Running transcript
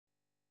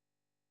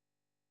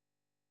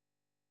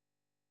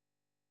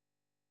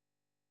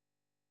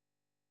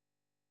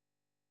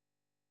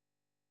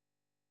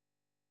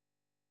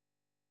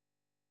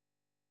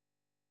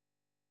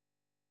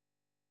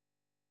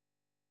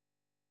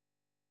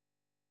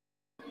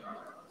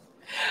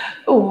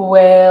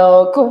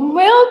Welcome,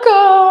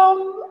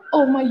 welcome,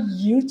 all my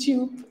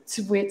YouTube,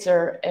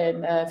 Twitter,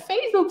 and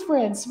Facebook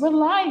friends. We're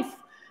live.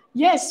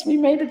 Yes, we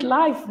made it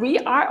live. We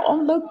are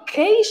on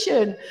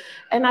location,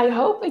 and I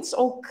hope it's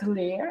all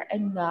clear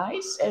and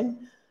nice.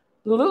 And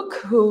look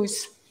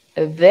who's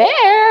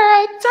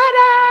there!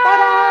 Ta-da!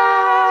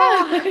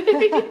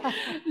 Ta-da!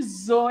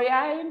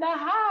 Zoya in the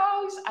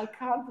house. I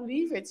can't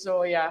believe it,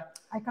 Zoya.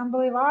 I can't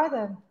believe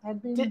either.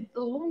 I've been Did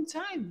a long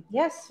time.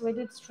 Yes, we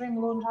did stream a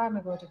long time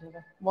ago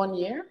together. 1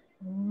 year.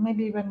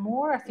 Maybe even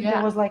more. I think Yeah.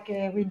 it was like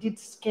we did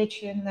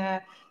sketch in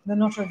the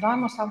Notre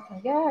Dame or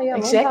something. Yeah,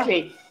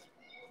 Exactly.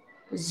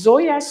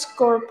 Zoia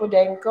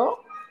Skoropadenko,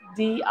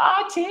 the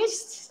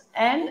artist,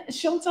 and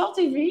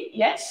ChantalTV.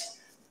 Yes,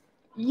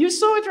 you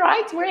saw it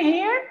right. We're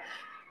here.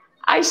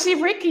 I see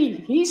Ricky.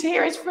 He's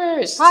here at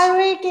first. Hi,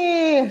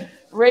 Ricky.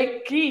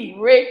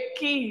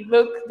 Ricky.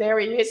 Look, there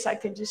he is. I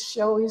can just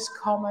show his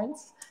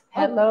comments.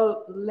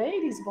 Hello,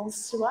 ladies.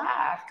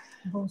 Bonsoir.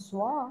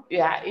 Bonsoir.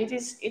 Yeah, it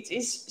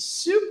is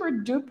super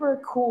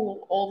duper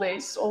cool. All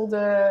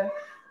the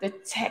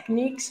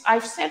techniques.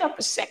 I've set up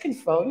a second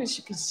phone, as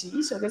you can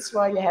see, so that's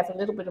why you have a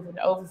little bit of an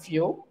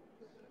overview.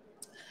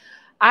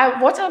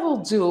 What I will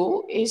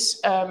do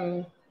is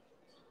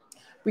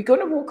we're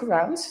going to walk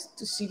around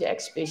to see the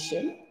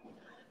exhibition.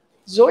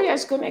 Zoya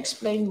is going to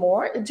explain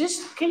more.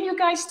 Just can you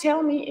guys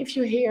tell me if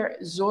you hear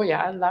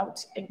Zoya loud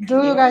and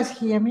clear? Do you guys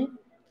hear me?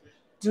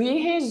 Do you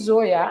hear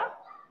Zoya?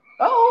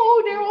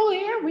 Oh, they're all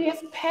here. We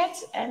have Pat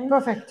and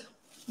Perfect.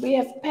 We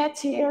have Pat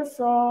here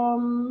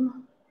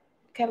from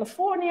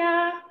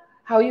California.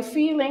 How are you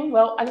feeling?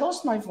 Well, I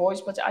lost my voice,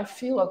 but I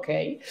feel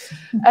okay.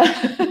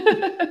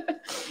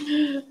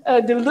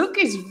 The look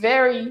is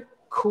very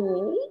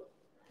cool.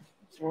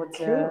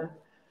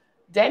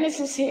 Dennis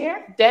is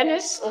here.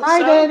 Dennis also.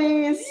 Hi,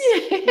 Dennis.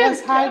 Yeah.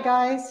 Yes, hi,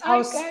 guys.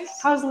 Hi, guys.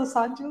 How's Los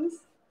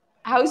Angeles?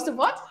 How's the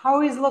what?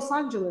 How is Los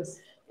Angeles?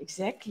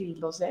 Exactly,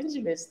 Los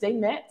Angeles. They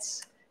met.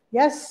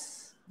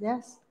 Yes.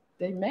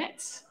 They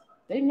met.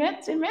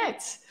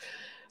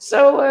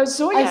 So,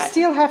 Zoya. I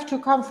still have to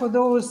come for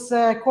those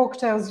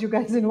cocktails you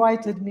guys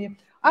invited me.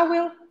 I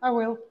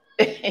will.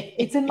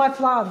 It's in my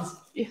plans.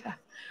 Yeah.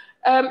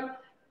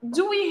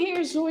 Do we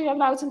hear Zoya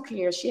loud and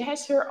clear? She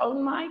has her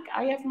own mic.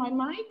 I have my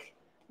mic.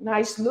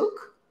 Nice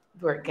look.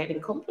 We're getting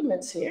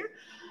compliments here.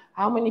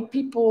 How many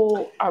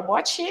people are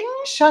watching?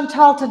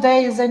 Chantal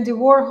today is Andy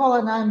Warhol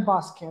and I'm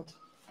Basket.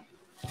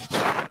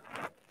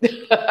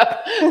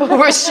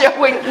 we're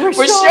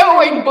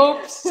showing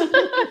boobs.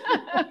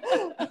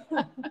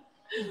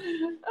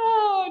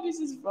 Oh, this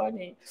is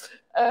funny.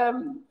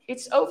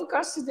 It's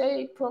overcast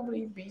today,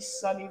 probably be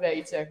sunny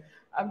later.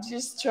 I'm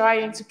just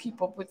trying to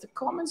keep up with the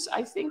comments.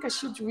 I think I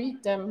should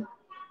read them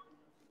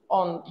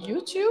on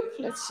YouTube.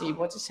 Let's see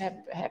what is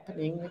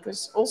happening,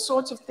 because all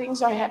sorts of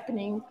things are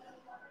happening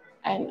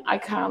and I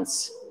can't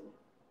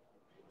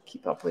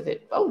keep up with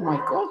it. Oh my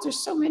God, there's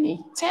so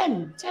many.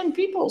 10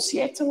 people.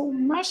 Seattle,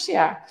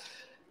 Marcia.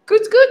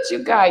 Good, you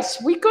guys.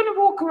 We're going to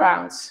walk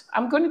around.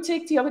 I'm going to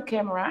take the other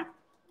camera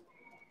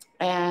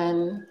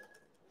and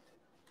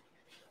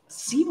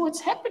see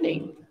what's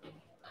happening.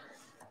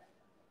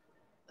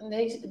 And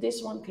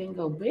this one can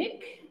go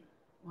big.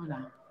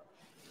 Voila.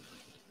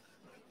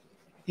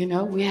 You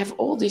know, we have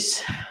all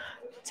this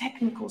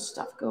technical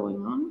stuff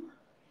going on.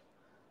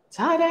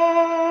 Ta-da!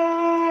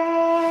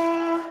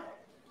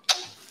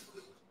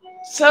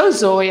 So,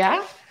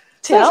 Zoya,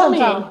 tell me.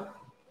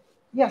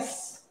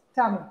 Yes,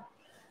 tell me.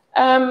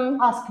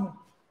 Ask me.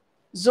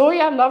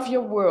 Zoya, love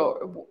your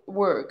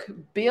work.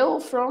 Bill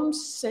from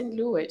St.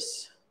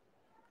 Louis.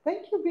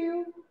 Thank you,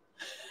 Bill.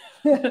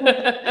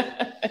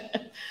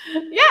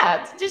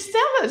 Yeah, just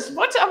tell us.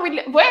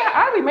 Where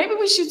are we? Maybe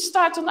we should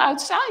start on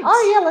outside.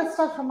 Oh, yeah, let's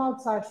start from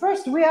outside.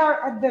 First, we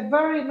are at the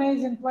very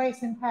amazing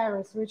place in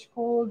Paris, which is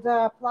called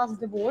Place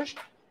de Vosges,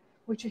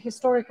 which is a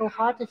historical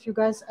heart. If you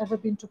guys ever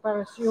been to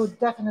Paris, you've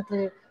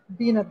definitely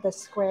been at this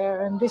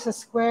square. And this is a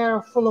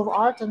square full of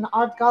art and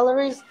art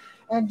galleries.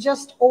 And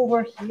just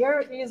over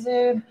here is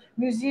a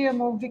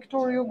museum of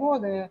Victor Hugo,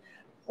 the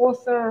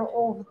author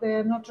of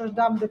the Notre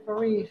Dame de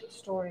Paris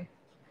story.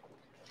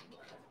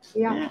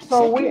 Yeah,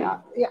 so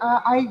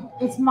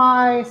it's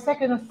my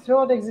second or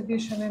third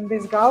exhibition in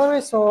this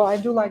gallery, so I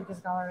do like this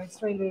gallery.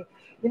 It's really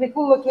in a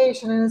cool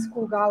location and it's a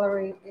cool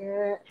gallery.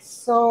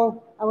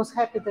 So I was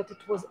happy that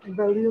it was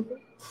available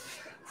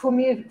for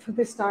me for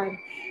this time.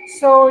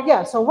 So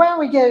yeah, so when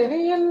we get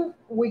in,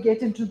 we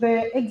get into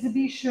the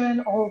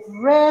exhibition of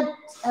Red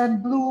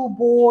and Blue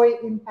Boy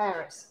in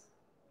Paris.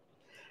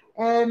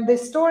 And the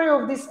story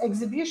of this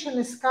exhibition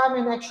is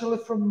coming actually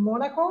from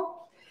Monaco,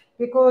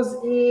 because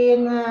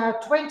in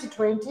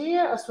 2020,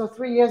 so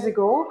 3 years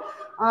ago,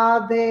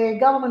 the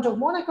government of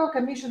Monaco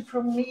commissioned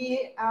from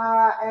me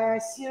a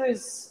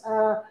series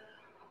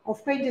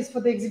of paintings for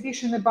the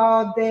exhibition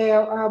about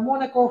the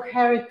Monaco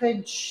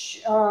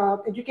heritage,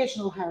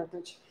 educational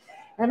heritage.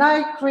 And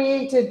I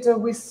created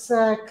with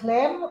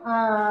Clem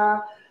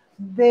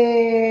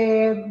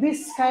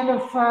this kind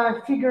of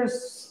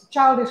figures,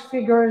 childish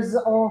figures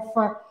of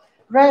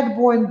red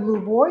boy and blue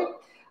boy.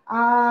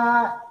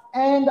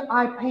 and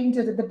I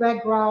painted the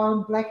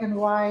background black and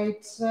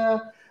white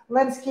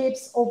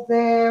landscapes of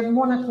the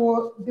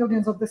Monaco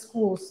buildings of the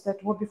schools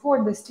that were before,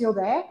 and they're still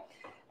there.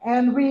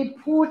 And we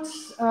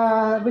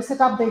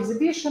set up the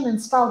exhibition,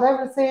 installed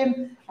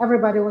everything.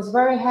 Everybody was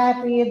very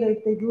happy.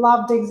 They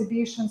loved the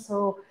exhibition.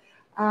 So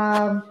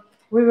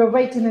we were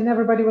waiting, and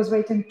everybody was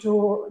waiting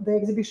to the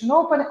exhibition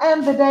open.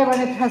 And the day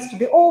when it has to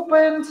be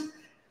opened,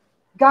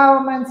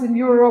 governments in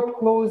Europe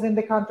closing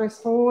the countries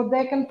for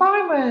their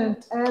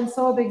confinement. And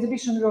so the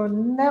exhibition will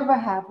never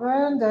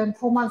happened. And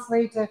 4 months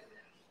later,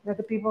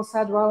 the people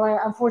said, well,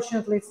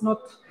 unfortunately, it's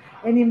not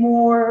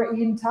anymore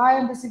in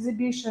time, this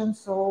exhibition.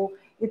 So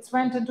it's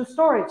went into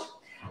storage.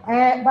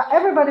 But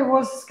everybody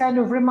was kind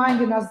of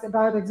reminding us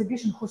about the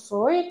exhibition who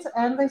saw it.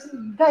 And they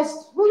said, guys,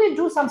 will you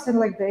do something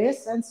like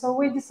this? And so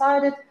we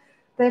decided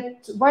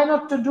that why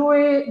not to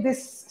do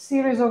this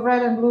series of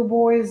Red and Blue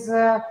Boys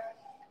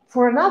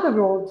for another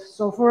world,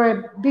 so for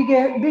a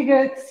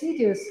bigger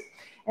cities.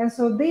 And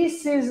so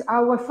this is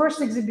our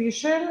first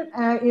exhibition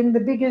in the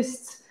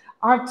biggest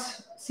art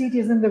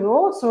cities in the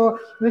world. So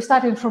we're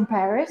starting from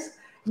Paris.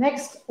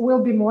 Next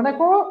will be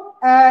Monaco.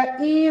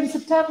 In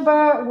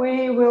September,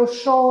 we will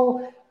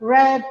show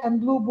Red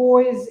and Blue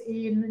Boys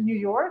in New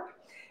York.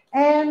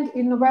 And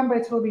in November,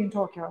 it will be in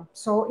Tokyo.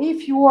 So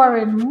if you are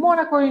in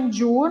Monaco in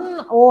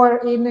June, or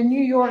in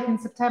New York in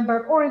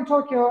September, or in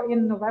Tokyo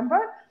in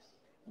November,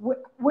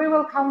 we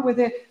will come with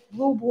the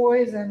Blue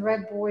Boys and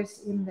Red Boys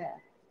in there.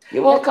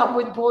 You will come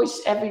with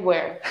boys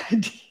everywhere.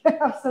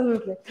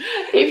 Absolutely.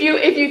 If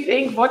you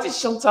think, what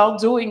is Chantal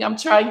doing? I'm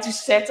trying to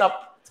set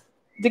up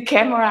the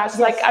cameras. Yes,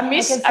 like I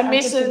miss a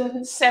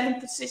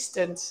 7th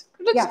assistant.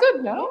 Looks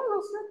good, no? Yeah,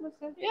 looks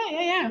good.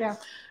 Yeah.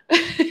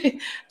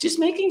 Just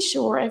making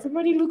sure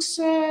everybody looks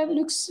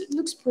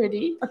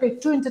pretty. Okay,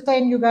 to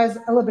entertain you guys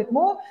a little bit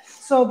more.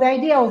 So the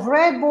idea of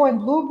Red Boy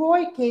and Blue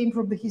Boy came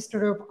from the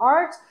history of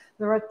art.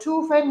 There are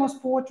 2 famous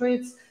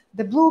portraits,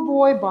 the Blue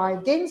Boy by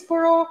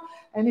Gainsborough,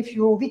 and if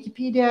you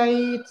Wikipedia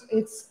it,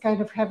 it's kind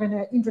of having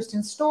an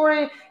interesting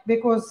story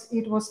because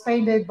it was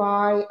painted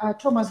by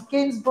Thomas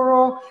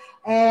Gainsborough,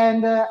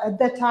 and at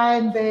that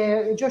time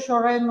Joshua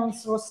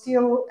Reynolds was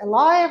still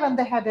alive, and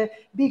they had a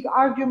big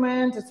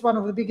argument. It's one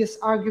of the biggest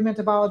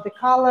arguments about the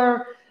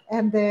color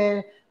and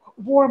the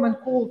warm and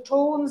cold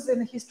tones in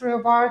the history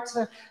of art,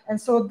 and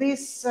so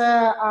this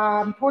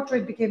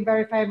portrait became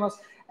very famous.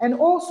 And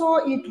also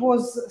it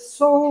was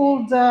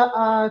sold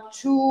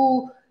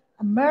to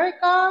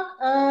America,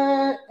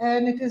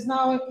 and it is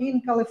now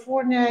in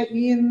California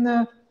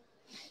in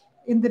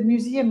the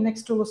museum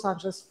next to Los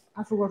Angeles.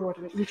 I forgot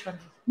which one.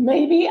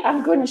 Maybe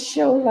I'm going to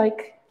show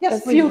like a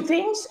few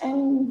things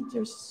and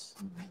just,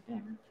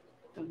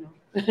 don't know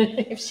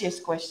if she has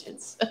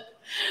questions.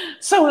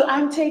 So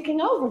I'm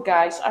taking over,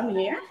 guys. I'm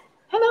here.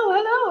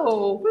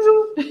 Hello.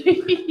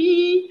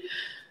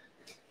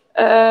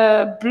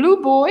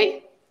 Blue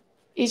Boy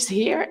is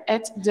here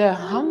at the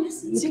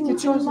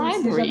Huntington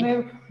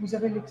Library.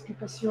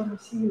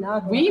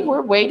 We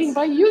were waiting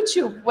by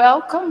YouTube.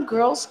 Welcome,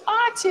 girls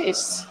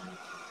artists.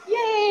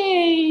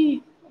 Yay!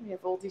 We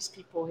have all these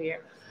people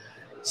here.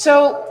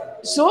 So,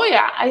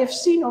 Zoia, I have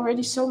seen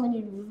already so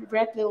many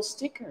red little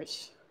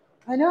stickers.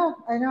 I know.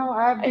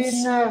 I've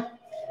been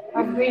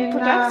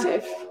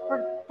productive.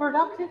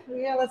 Productive?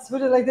 Yeah, let's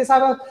put it like this.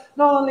 I'm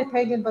not only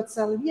painting but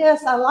selling.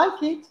 Yes, I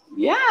like it.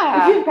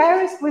 Yeah. If you're in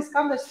Paris, please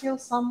come. There's still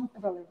some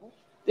available.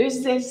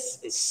 There's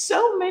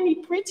so many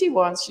pretty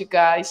ones, you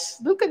guys.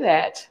 Look at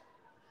that.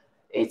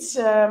 It's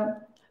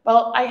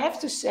well, I have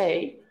to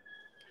say,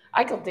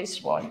 I got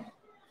this one.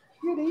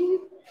 You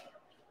did.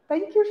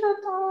 Thank you,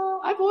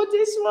 Chantal. I bought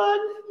this one.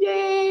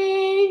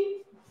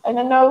 Yay! And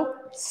I know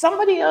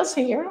somebody else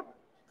here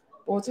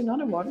bought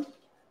another one.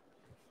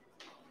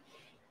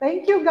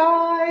 Thank you,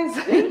 guys.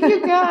 Thank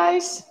you,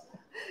 guys.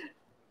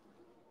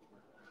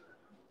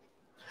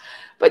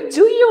 But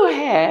do you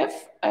have?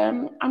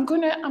 I'm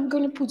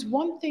gonna put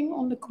one thing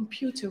on the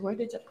computer. Where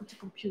did I put the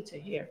computer?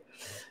 Here.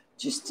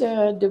 Just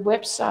the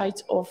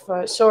website of.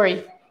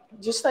 Sorry,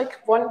 just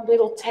like one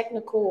little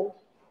technical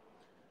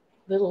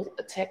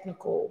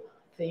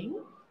thing.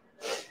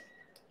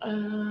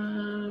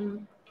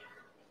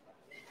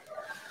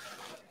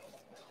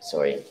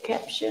 Sorry,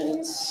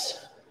 captions.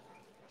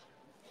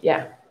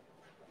 Yeah.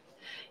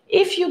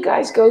 If you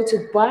guys go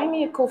to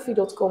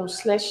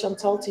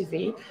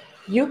buymeacoffee.com/ChantalTV,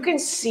 you can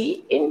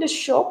see in the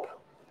shop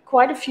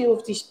quite a few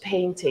of these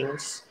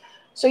paintings.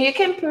 So you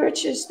can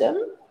purchase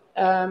them.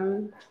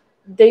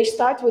 They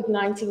start with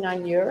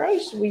 99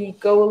 euros. We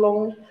go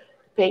along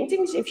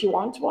paintings. If you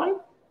want one,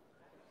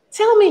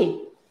 tell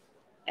me,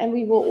 and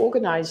we will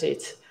organize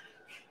it.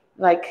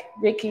 Like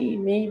Ricky,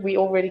 me, we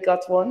already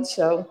got one.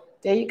 So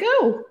there you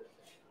go.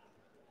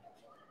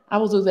 I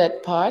will do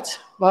that part.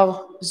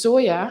 Well,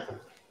 Zoia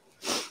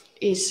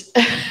is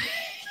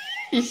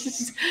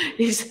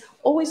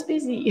always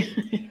busy.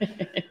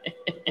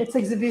 It's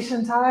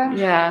exhibition time.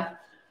 Yeah.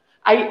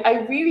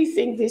 I really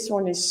think this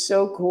one is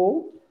so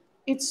cool.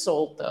 It's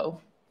sold though.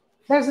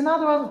 There's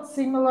another one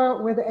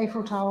similar with the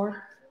Eiffel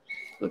Tower.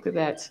 Look at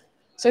that.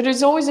 So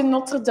there's always a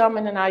Notre Dame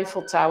and an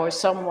Eiffel Tower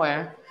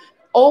somewhere.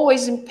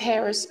 Always in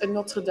Paris, a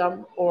Notre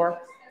Dame or...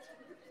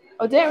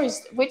 Oh, there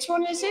is... Which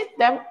one is it?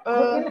 That,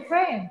 in the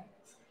frame.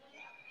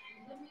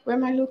 where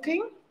am I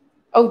looking?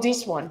 Oh,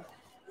 this one.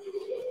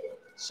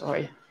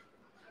 Sorry.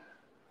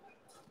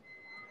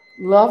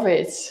 Love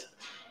it.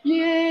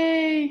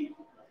 Yay.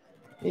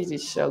 This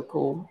is so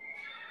cool.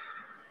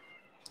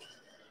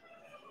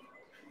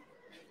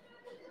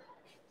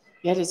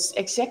 Yeah, it's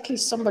exactly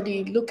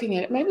somebody looking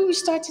at it. Maybe we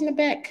start in the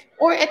back.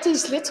 Or at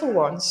these little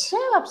ones. Yeah,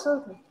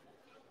 absolutely.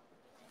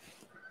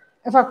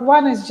 In fact,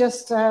 one is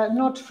just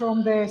not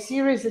from the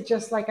series. It's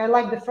just like I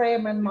like the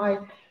frame and my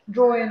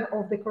drawing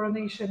of the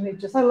coronation. It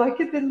just I like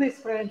it in this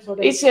frame. So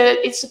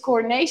it's a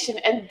coronation,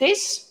 and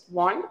this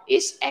one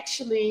is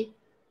actually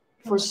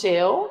for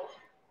sale,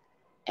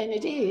 and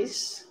it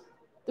is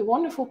the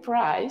wonderful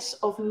price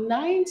of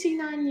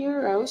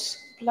 €99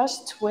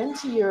 plus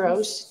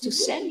 €20 to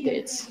send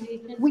it.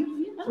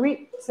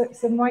 Oui,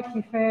 c'est moi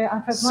qui fais.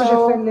 En fait, moi, je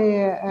fais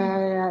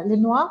les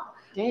noirs.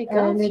 There you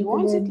go. If you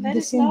want it, let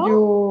us dessins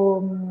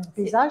know. du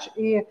paysage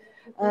et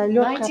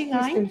l'autre artiste,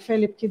 elle fait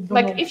les petites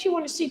bonhommes. Like if you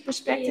want to see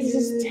perspective, this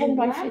is 10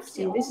 by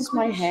 15. This is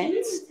my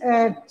hand.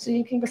 So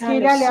you can Parce kind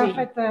qu'il of y a en see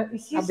fait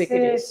ici how big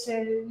it is.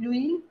 c'est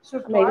l'huile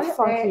sur I made a toile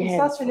funky et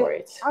ça hand c'est for le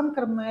it.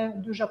 encre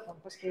du Japon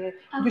parce que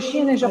de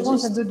Chine et Japon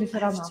c'est deux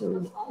différents. Le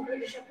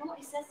Japon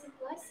et ça c'est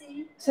quoi?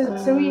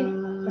 C'est oui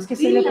parce que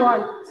c'est les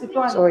toiles, c'est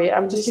toile. Sorry,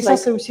 I'm Parce just que like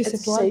ça c'est aussi at ces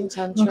the toiles. same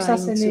time Donc ça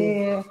trying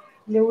c'est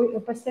to... les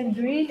pastels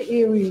d'huile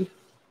et huile.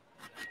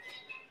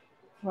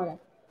 Voilà.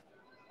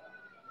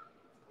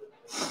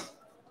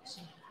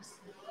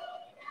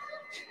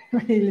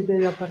 Il est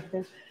déjà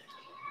parti.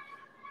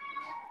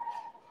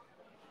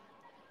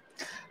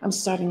 I'm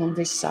starting on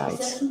this side.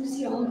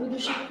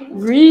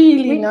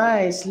 Really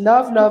nice.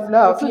 Love, love,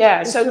 love.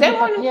 Yeah, so that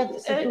one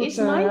is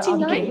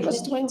 99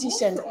 plus 20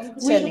 cents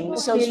selling.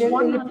 So it's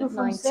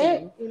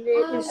 119.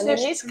 And in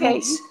this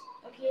case,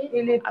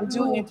 I'm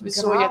doing it with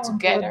Zoia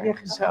together.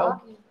 So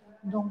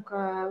Donc,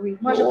 oui.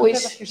 Moi, we're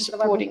always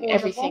supporting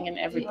everything and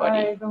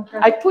everybody.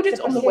 I put it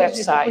on the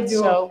website,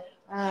 so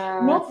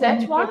not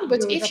that one,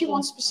 but if you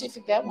want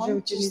specific that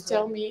one, just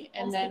tell me,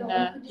 and then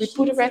we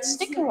put a red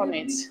sticker on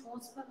it.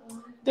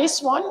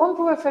 This one,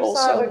 also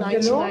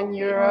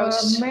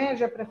 €99. Mais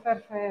je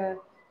préfère faire.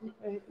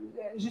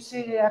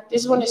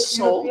 This one is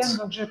sold.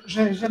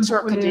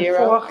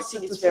 Turcadero. I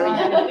think it's very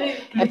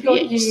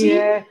happy. You see,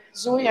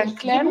 Zoia and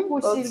Clem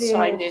both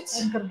signed it.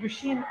 So if you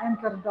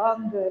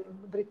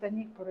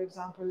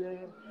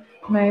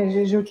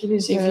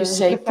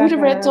say put a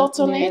red dot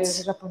on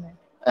it.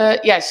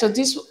 Yeah, so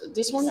this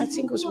one I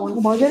think was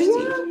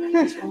 150.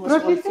 This one was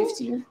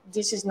 150.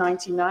 This is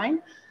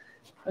 99.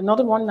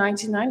 Another one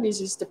 99.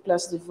 This is the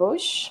Place de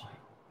Vosges.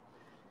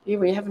 Here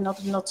we have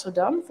another Notre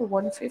Dame for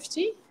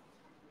 150.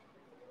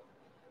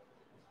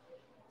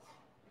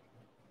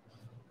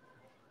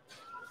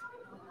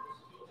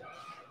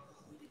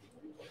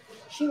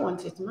 She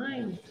wanted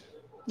mine.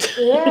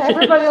 Yeah,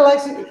 everybody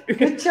likes it.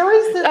 Good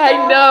choice.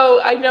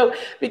 I know.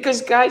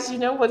 Because guys, you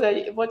know what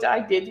I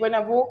did when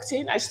I walked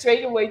in? I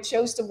straight away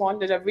chose the one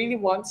that I really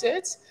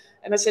wanted,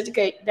 and I said,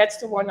 okay, that's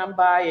the one I'm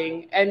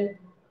buying. And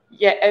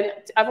yeah, and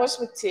I was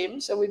with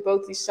Tim, so we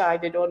both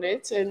decided on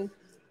it. And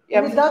yeah,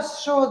 and it does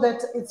show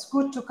that it's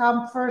good to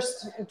come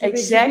first to the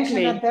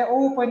exhibition at the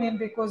opening,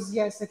 because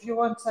yes, if you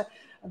want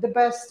the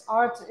best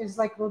art is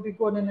like will be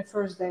gone in the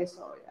first day.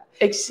 So yeah.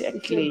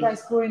 Exactly. If you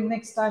guys going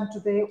next time to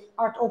the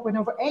art open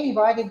over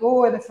anybody,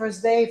 go on the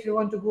first day if you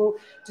want to go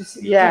to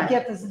see to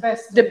get the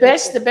best.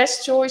 The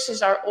best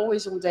choices are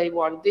always on day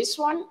one. This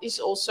one is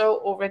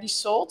also already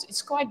sold.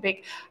 It's quite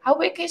big. How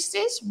big is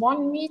this?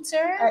 1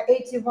 meter?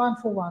 81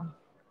 for one.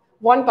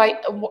 1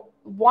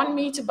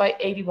 meter by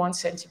 81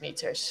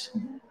 centimeters.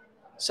 Mm-hmm.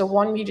 So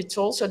 1 meter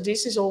tall. So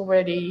this is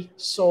already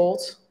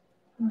sold.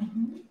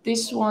 Mm-hmm.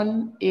 This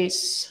one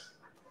is.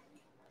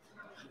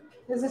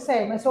 It's the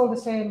same. It's all the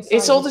same size.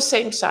 It's all the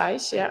same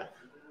size, yeah.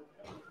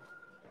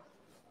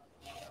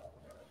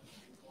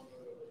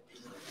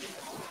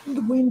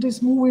 The wind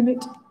is moving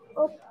it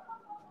up.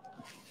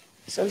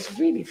 So it's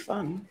really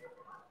fun.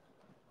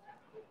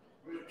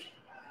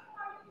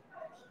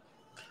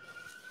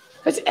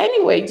 But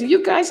anyway, do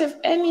you guys have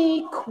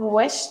any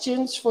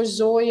questions for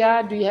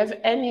Zoia? Do you have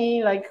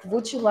any, like,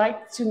 would you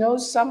like to know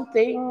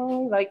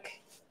something? Like,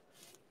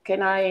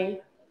 can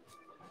I...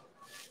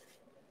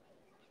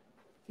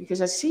 Because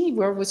I see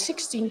we're with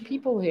 16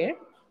 people here.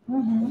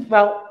 Mm-hmm.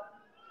 Well,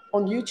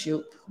 on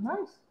YouTube.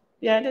 Nice.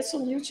 Yeah, that's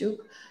on YouTube.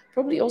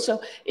 Probably also,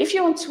 if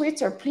you're on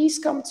Twitter, please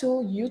come to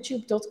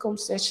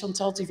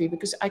youtube.com/ChantalTV,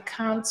 because I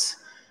can't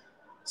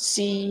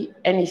see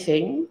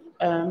anything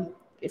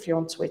if you're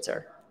on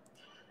Twitter.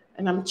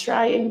 And I'm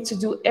trying to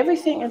do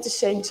everything at the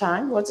same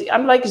time.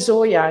 I'm like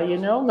Zoia, you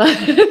know?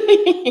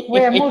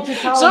 We're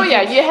multi-talented.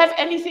 Zoia, you have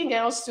anything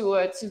else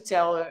to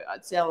tell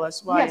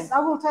us? Why? Yes, I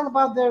will tell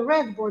about the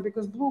red boy,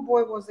 because blue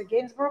boy was the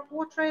Gainsborough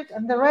portrait,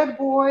 and the red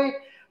boy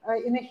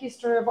in the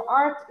history of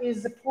art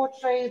is the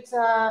portrait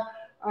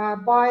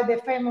by the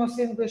famous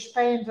English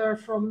painter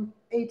from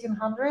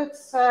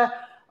 1800s,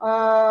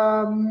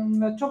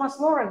 Thomas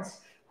Lawrence,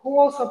 who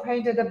also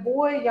painted a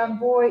young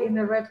boy in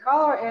a red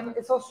color, and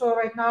it's also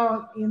right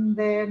now in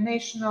the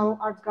National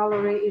Art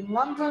Gallery in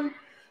London.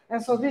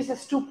 And so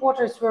these two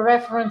portraits were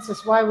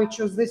references why we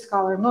choose this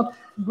color, not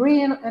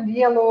green and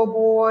yellow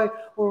boy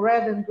or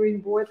red and green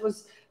boy. It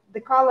was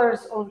the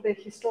colors of the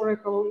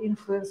historical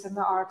influence in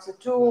the art. So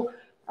two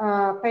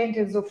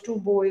paintings of two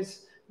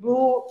boys,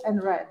 blue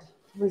and red,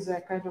 with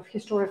a kind of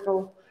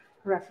historical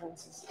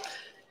references.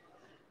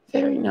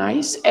 Very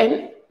nice.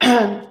 And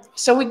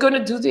so we're going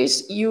to do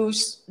this.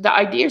 The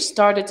idea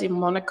started in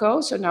Monaco,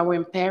 so now we're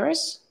in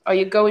Paris. Are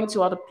you going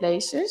to other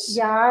places?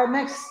 Yeah, our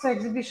next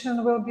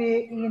exhibition will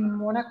be in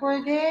Monaco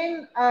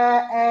again,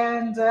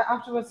 and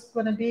afterwards it's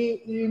going to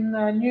be in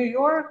New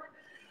York.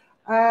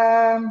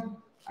 I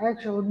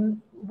actually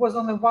was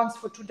only once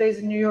for 2 days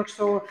in New York,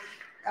 so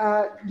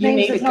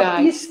names is not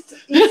east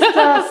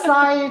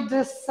side,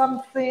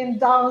 something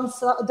down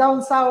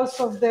south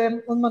of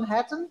the on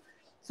Manhattan.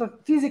 So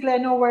physically I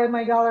know where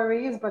my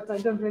gallery is, but I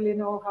don't really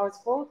know how it's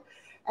called.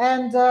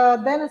 And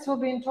then it will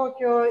be in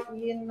Tokyo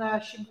in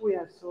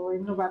Shibuya, so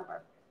in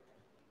November.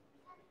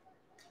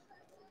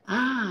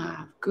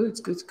 Ah, good.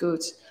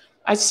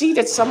 I see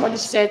that somebody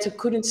said who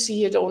couldn't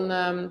see it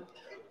on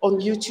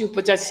YouTube,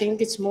 but I think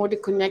it's more the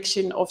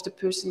connection of the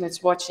person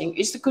that's watching.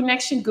 Is the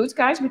connection good,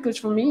 guys? Because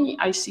for me,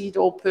 I see it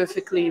all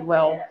perfectly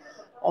well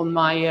on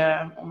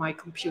my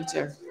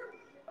computer.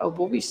 Oh,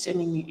 Bobby's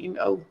sending me in.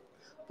 Oh,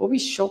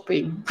 Bobby's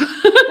shopping.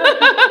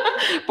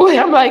 Boy,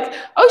 I'm like,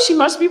 oh, she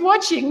must be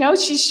watching. No,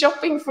 she's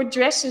shopping for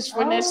dresses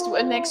for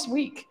next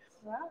week.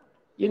 Wow.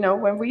 You know,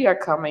 when we are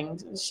coming,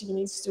 she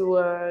needs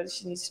to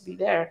be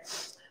there.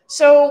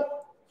 So,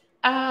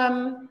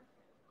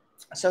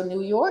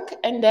 New York,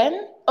 and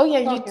then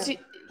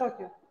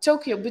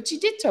Tokyo, but you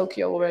did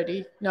Tokyo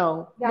already.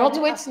 No, yeah,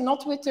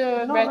 not with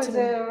the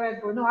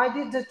Red Bull. No, I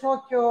did the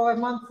Tokyo a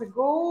month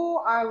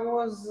ago. I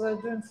was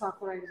doing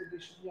Sakura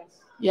exhibition.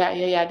 Yes.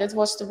 Yeah. That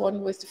was the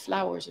one with the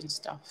flowers and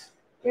stuff.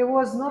 It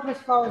was not with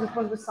flowers. It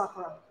was with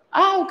Sakura.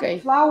 Ah, okay.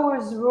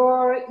 Flowers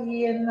were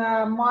in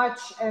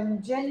March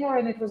and January,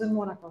 and it was in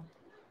Monaco.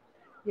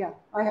 Yeah,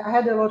 I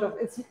had a lot of.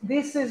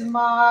 This is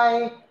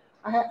my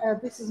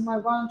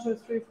 1, 2,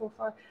 3, 4,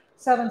 5,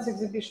 7th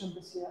exhibition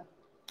this year.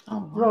 Oh,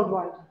 wow.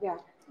 Worldwide, yeah.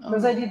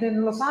 Because I did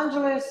in Los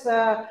Angeles.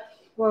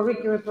 Well,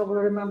 Ricky will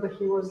probably remember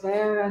he was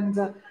there,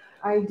 and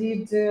I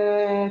did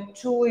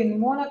 2 in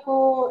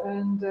Monaco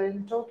and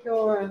in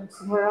Tokyo and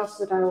somewhere else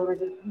that I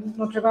already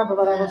not remember,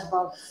 but I was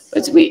about.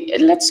 But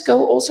let's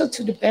go also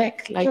to the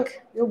back. Like, sure,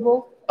 you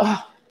go.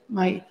 Oh,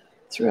 my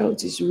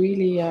throat is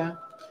really.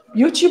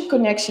 YouTube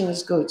connection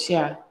is good,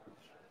 yeah.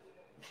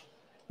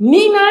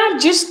 Nina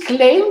just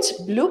claimed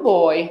Blue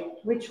Boy.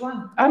 Which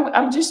one?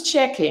 I'm just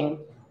checking.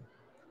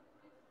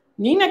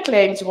 Nina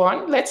claimed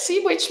one. Let's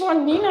see which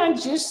one Nina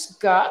just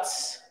got.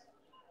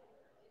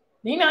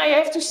 Nina, I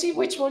have to see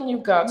which one you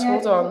got. Yeah,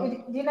 hold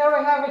on. You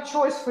never have a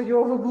choice for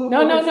your Blue Boy.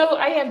 No.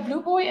 I have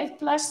Blue Boy and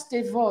Place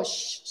des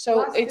Vosges.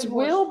 So it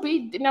will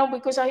be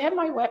because I have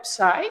my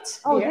website.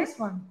 Oh, here. This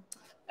one.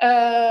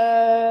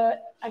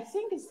 I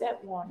think it's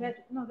that one.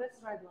 No, that's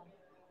the right one.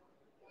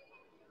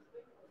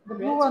 The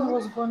blue one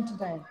was born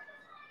today.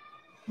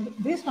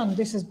 This one,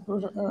 this is.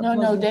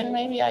 No. Then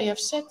maybe I have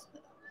said.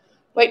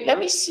 Wait, let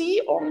me see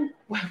on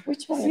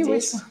which one it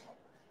is.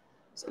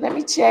 So let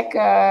me check,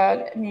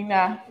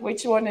 Nina,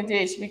 which one it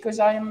is, because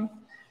I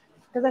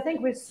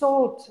think we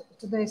sold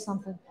today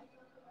something.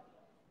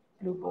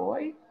 Blue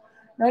Boy.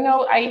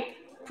 No, I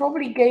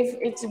probably gave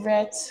it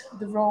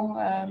the wrong.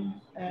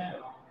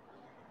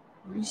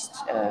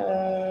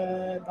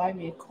 Buy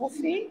me a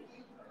coffee.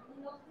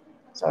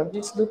 So I'm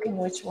just looking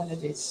which one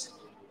it is.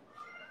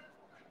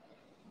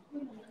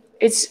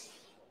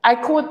 I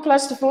call it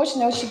Place des Vosges.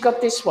 No, she got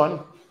this one.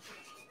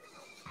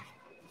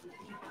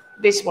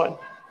 This one.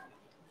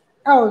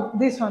 Oh,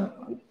 this one.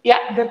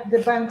 Yeah. The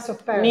Banks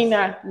of Paris.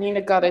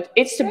 Nina got it.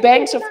 It's the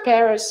Banks of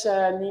Paris,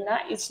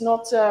 Nina. It's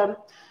not.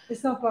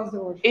 It's not Place des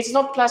Vosges. It's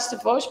not Place des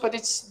Vosges, but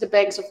it's the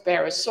Banks of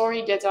Paris.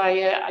 Sorry that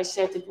I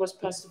said it was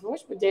Place des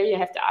Vosges, but there you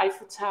have the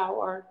Eiffel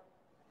Tower.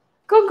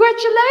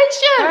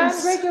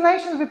 Congratulations!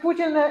 Congratulations! We put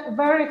in a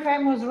very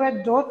famous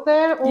red dot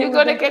there. You're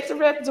gonna get the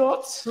red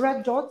dot.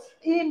 Red dot,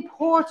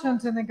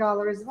 important in the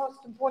gallery. It's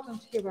most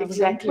important here.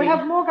 Exactly. We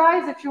have more,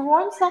 guys. If you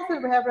want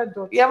something, we have red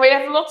dots. Yeah, we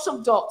have lots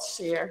of dots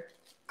here.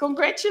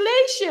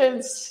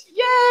 Congratulations!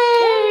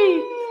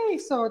 Yay! Yay!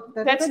 So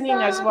that's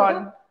Nina's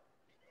one.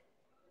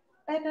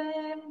 And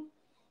then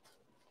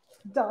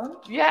done.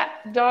 Yeah,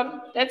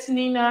 done. That's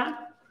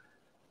Nina.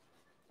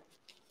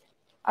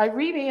 I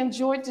really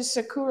enjoyed the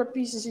Sakura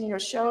pieces in your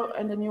show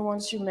and the new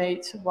ones you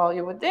made while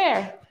you were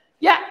there.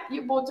 Yeah,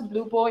 you bought the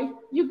Blue Boy.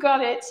 You got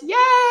it. Yay!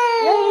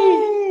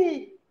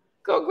 Yay!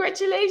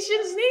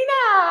 Congratulations,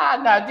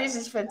 Nina. Now, this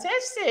is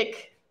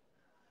fantastic.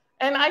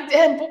 And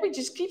Bobby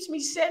just keeps me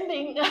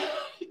sending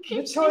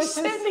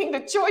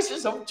the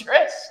choices of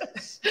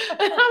dresses.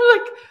 And I'm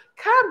like,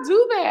 can't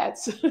do that.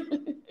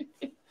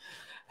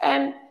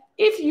 And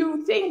if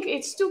you think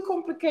it's too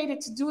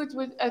complicated to do it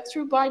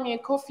through Buy Me a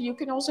Coffee, you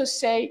can also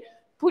say,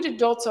 put a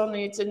dot on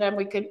it, and then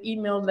we can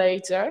email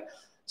later.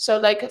 So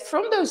like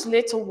from those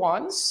little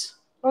ones.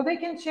 Or they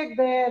can check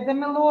the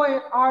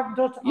Meloy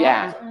art.art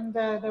Yeah. and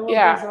there will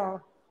Yeah.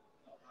 be.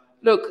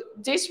 Look,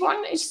 this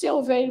one is still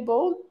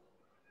available.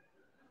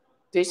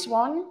 This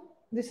one.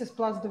 This is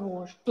Place de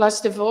Vosges.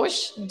 Place de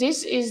Vosges.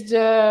 This is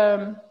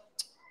the,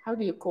 how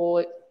do you call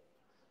it?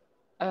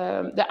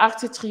 The Arc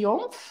de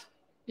Triomphe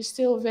is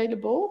still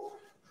available.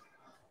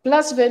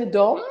 Place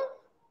Vendôme.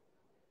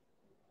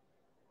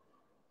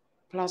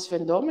 Place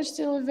Vendôme is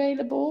still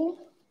available.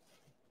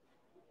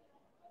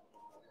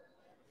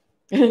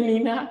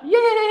 Nina,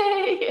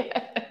 yay!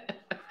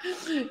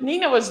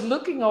 Nina was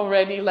looking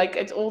already like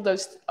at all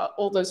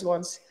those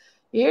ones.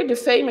 Here, the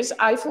famous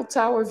Eiffel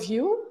Tower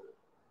view.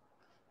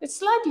 It's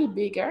slightly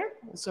bigger,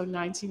 also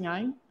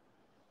 99.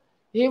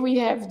 Here we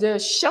have the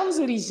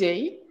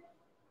Champs-Élysées.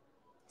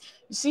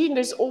 You see,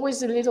 there's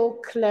always a little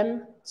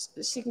Clem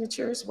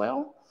signature as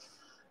well.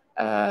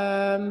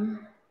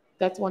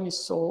 That one is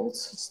sold.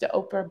 It's the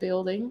Opera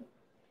building.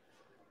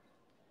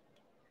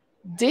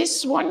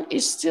 This one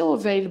is still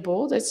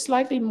available. That's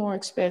slightly more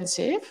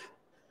expensive.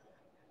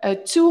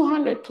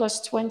 200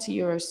 plus 20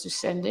 euros to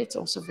send it.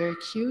 Also very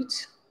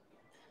cute.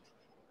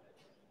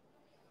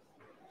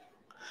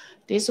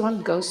 This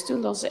one goes to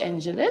Los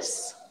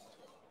Angeles.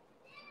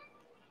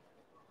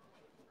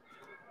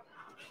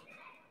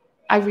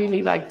 I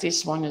really like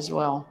this one as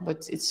well,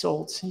 but it's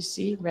sold. You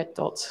see, red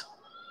dot.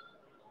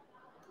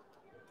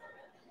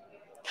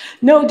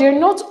 No, they're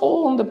not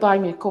all on the Buy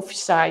Me a Coffee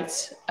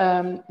site,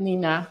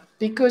 Nina,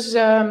 because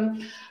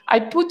I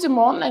put them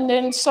on and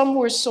then some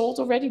were sold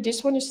already.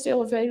 This one is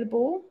still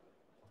available.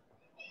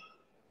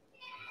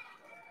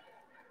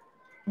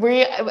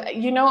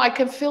 I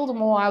can fill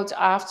them all out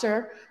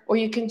after, or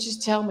you can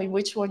just tell me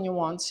which one you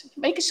want.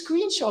 Make a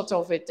screenshot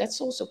of it.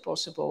 That's also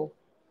possible.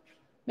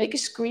 Make a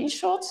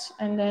screenshot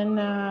and then...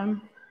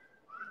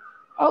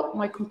 oh,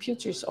 my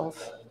computer's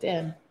off.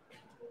 Damn.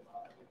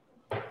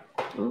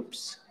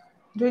 Oops.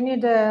 Do you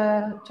need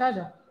a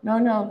charger?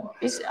 No.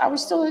 Are we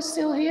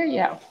still here?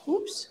 Yeah.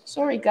 Oops.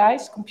 Sorry,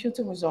 guys.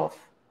 Computer was off.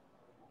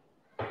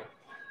 Are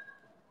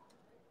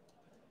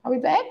we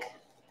back?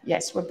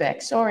 Yes, we're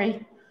back.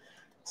 Sorry.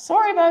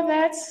 Sorry about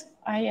that.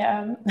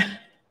 I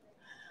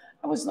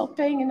was not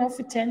paying enough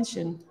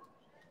attention.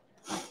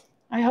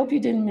 I hope you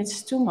didn't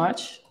miss too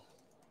much.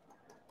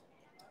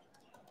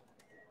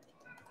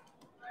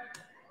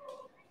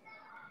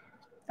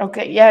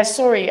 Okay, yeah,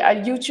 sorry,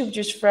 YouTube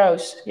just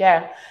froze,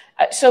 yeah.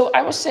 So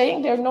I was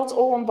saying they're not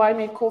all on Buy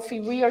Me a Coffee.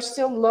 We are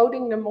still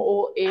loading them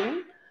all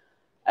in.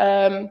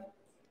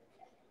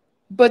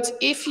 But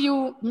if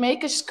you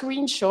make a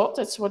screenshot,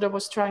 that's what I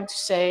was trying to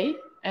say,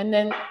 and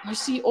then you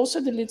see also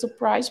the little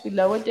price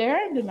below it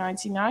there, the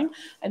 99,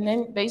 and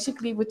then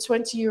basically with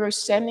 20 euros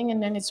sending,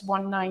 and then it's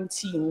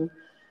 119.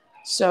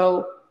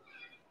 So,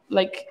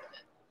 like,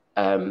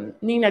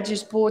 Nina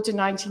just bought the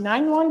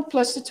 99 one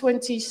plus the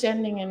 20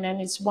 sending, and then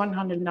it's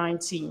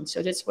 119.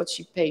 So that's what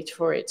she paid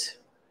for it.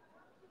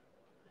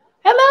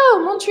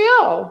 Hello,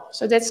 Montreal.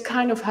 So that's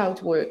kind of how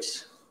it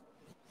works.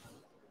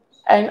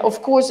 And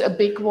of course, a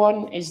big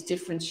one is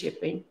different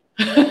shipping.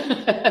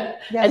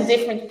 Yes. And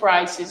different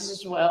prices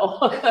as well.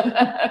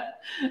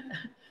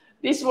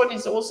 This one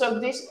is also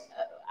this.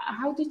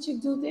 How did you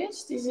do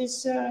this? This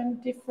is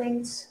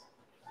different.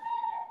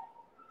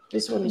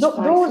 This one is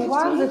those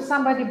ones that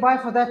somebody buy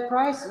for that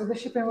price, the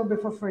shipping will be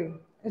for free.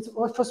 It's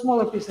for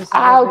smaller pieces.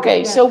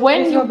 Okay. Yeah. So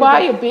when you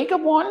buy a bigger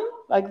one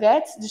like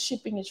that, the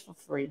shipping is for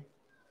free.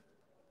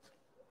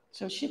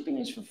 So shipping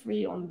is for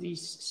free on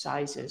these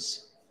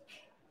sizes.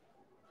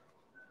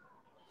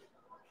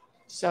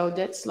 So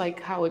that's like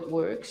how it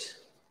works.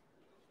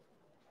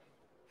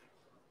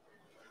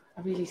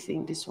 I really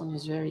think this one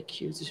is very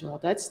cute as well.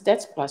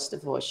 That's Place de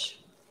Vosges.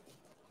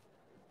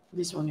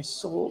 This one is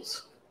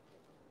sold.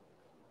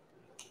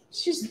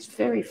 It's just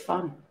very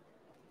fun.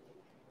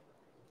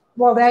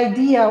 Well, the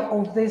idea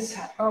of this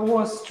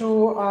was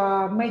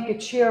to make a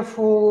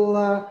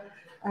cheerful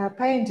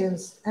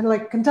paintings, and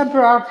like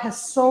contemporary art has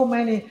so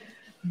many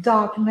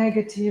dark,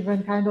 negative,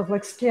 and kind of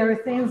like scary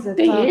things that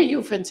they hear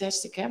you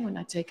fantastic, when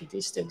I take a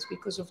distance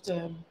because of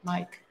the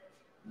mic.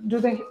 Do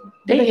they?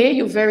 They hear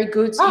you very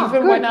good, even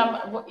good. when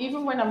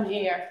I'm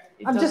here.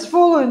 I'm just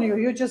following you.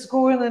 You just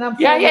go in and I'm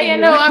following you.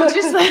 No, I'm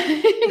just like,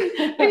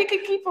 but you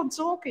can keep on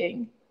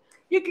talking.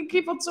 You can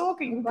keep on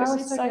talking because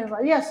it's like...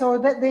 Yeah. So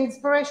the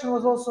inspiration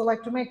was also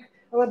like to make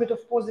a little bit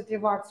of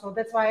positive art. So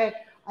that's why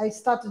I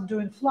started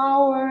doing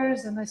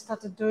flowers, and I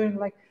started doing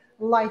like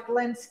light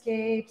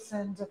landscapes,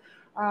 and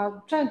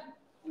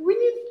we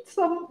need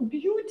some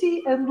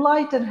beauty and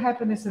light and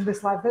happiness in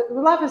this life. The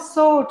life is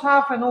so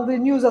tough and all the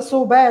news are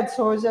so bad.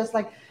 So it's just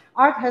like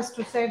art has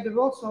to save the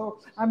world. So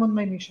I'm on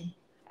my mission.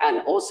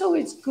 And also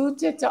it's good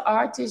that the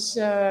art is,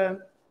 there's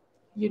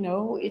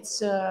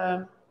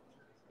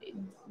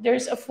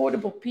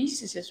affordable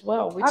pieces as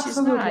well, which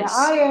Absolutely. is nice.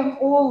 I am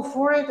all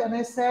for it. And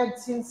I said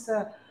since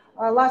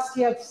last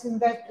year I've seen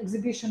that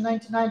exhibition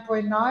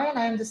 99.9.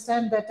 I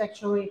understand that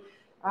actually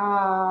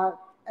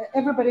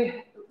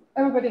everybody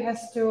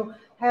has to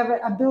have an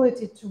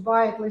ability to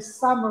buy at least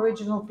some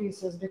original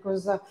pieces,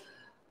 because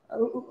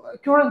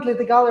currently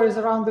the galleries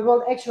around the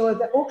world, actually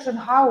the auction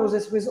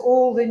houses with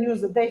all the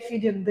news that they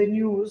feed in the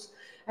news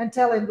and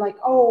telling like,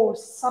 oh,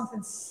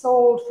 something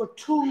sold for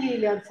 2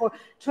 million, for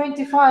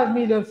 25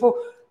 million, for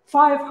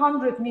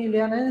 500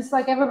 million, and it's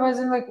like everybody's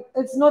like,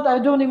 it's not, I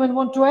don't even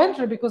want to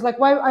enter, because like,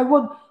 why I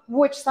would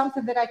watch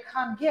something that I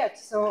can't get.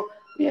 So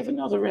we have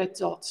another red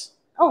dot.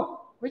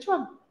 Oh, which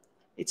one?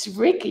 It's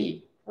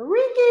Ricky.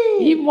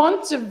 Ricky! He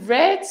wants the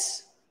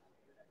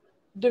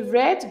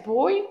red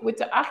boy with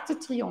the Arc de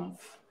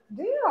Triomphe.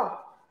 Yeah.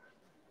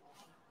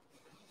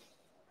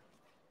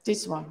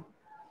 This one.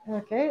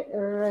 Okay,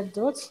 red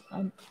dots.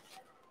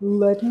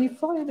 Let me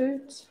find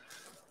it.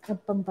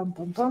 Bum, bum,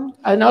 bum, bum.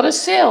 Another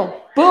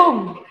sale.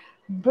 Boom.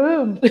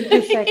 Boom.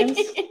 2 seconds.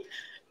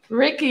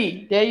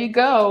 Ricky, there you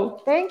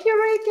go. Thank you,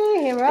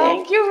 Ricky. Here we are.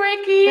 Thank you,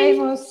 Ricky.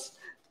 Famous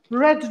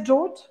red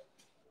dot.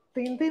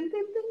 Ding, ding, ding,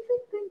 ding,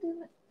 ding, ding,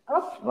 ding.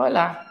 Up.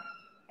 Voila.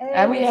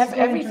 And we have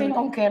everything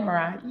on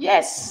camera.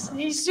 Yes,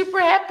 he's super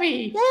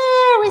happy.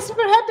 Yeah, we're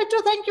super happy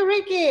too. Thank you,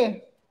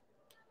 Ricky.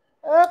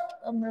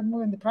 Up. I'm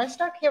removing the price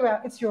tag. Here we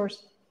are. It's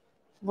yours.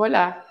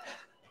 Voila.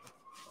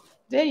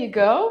 There you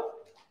go.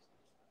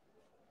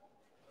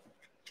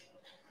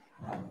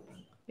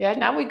 Yeah,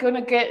 now we're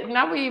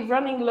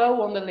running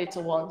low on the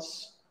little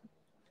ones.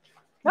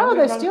 No,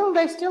 they're still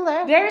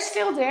there. They're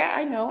still there.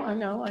 I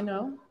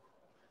know.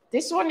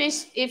 This one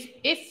is,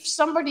 if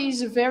somebody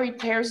is a very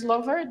Paris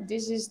lover,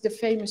 this is the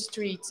famous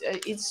street.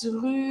 It's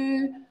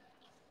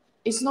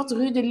not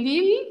Rue de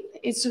Lille.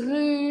 It's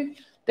Rue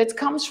that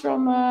comes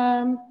from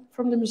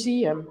the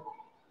museum.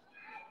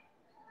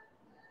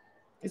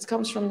 It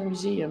comes from the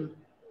museum.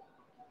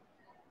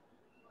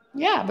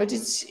 Yeah, but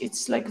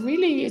it's like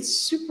really, it's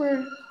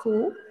super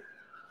cool.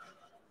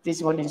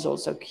 This one is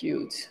also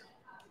cute.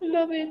 I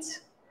love it.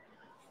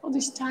 All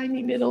these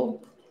tiny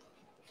little.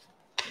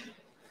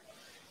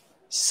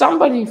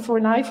 Somebody for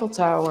an Eiffel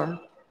Tower.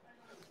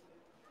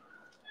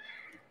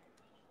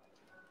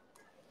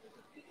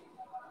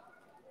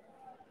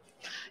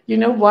 You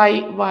know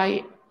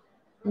why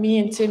me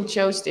and Tim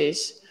chose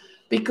this?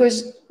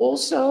 Because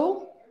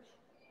also,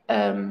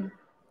 when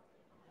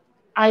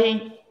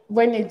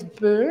it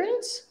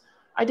burned,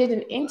 I did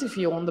an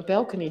interview on the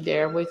balcony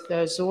there with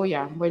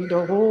Zoia when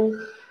the whole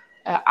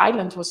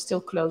island was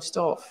still closed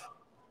off.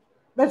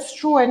 That's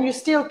true, and you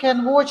still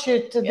can watch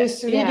it,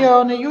 this video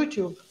on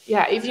YouTube.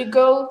 Yeah, if you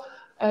go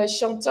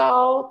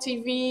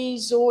ChantalTV,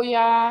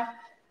 Zoia,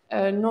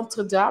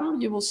 Notre Dame,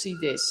 you will see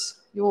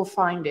this. You will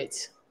find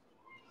it.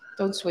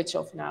 Don't switch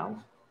off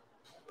now.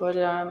 But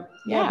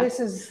yeah, this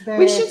is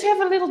we should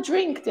have a little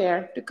drink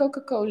there, the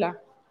Coca-Cola.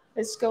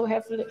 Let's go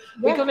have a little.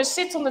 We're going to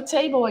sit on the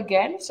table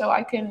again, so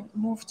I can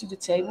move to the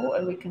table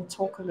and we can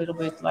talk a little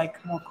bit like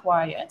more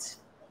quiet.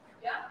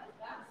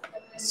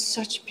 It's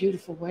such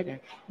beautiful weather.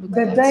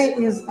 The day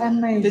is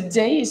amazing. The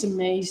day is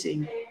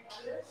amazing.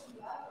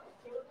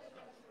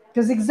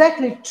 Because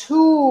exactly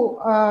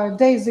 2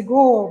 days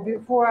ago,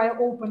 before I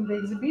opened the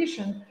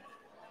exhibition,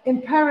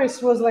 in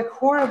Paris was like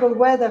horrible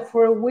weather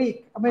for a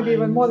week, or maybe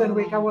even more than a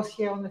week. I was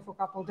here only for a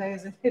couple of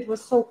days, and it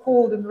was so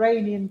cold and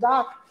rainy and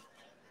dark.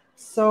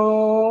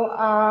 So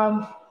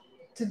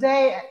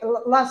today,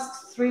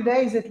 last 3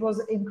 days, it was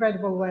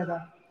incredible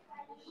weather.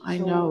 I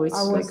know,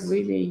 it's like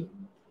really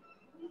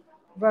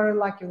very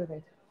lucky with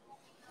it.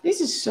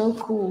 This is so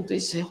cool,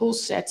 this whole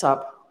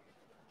setup.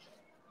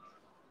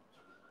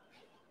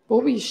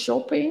 Bobby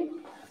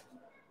shopping.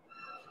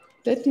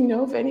 Let me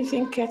know if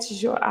anything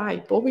catches your eye.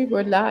 Bobby,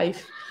 we're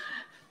live.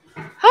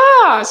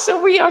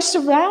 So we are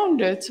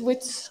surrounded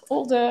with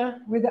all the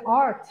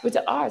art. With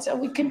the art,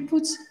 and we can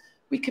put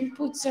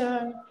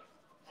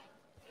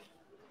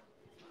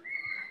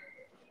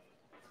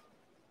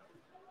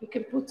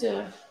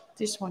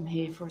this one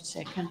here for a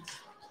second.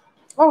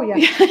 Oh yeah.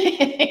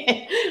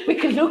 We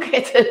can look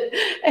at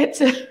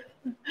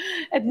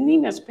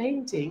Nina's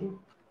painting.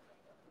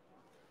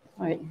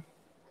 Wait.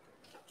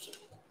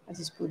 I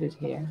just put it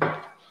here. Can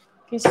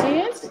you see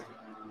it?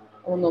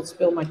 I will not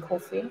spill my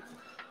coffee.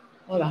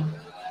 Hold on.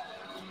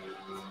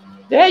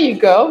 There you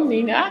go,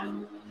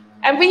 Nina.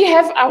 And we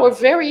have our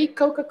very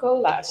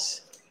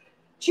Coca-Colas.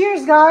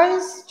 Cheers,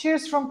 guys.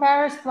 Cheers from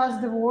Paris, Place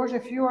de Vosges.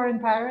 If you are in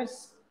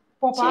Paris,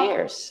 pop up.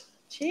 Cheers.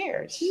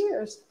 Cheers.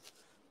 Cheers.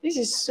 This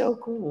is so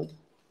cool.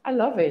 I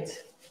love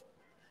it.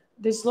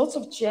 There's lots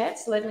of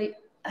chats. Let me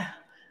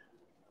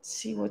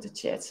see what the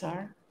chats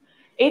are.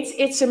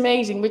 It's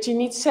amazing, but you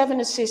need 7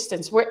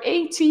 assistants. We're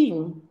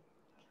 18.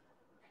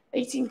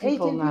 18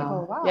 people now.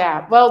 People, wow.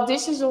 Yeah, well,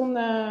 this is on...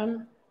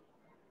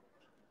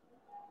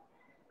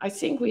 I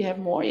think we have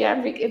more.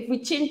 Yeah,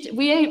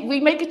 we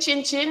make a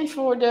chin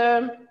for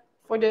the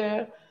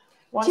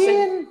ones.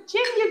 Chin,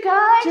 you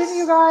guys. Chin,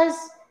 you guys.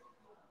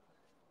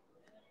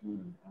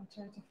 I'll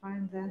try to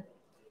find the.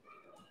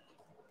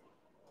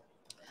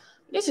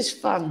 This is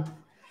fun.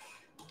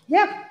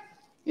 Yeah.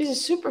 This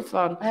is super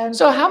fun.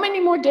 So how many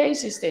more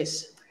days is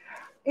this?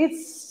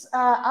 It's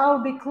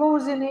I'll be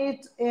closing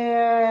it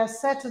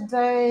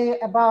Saturday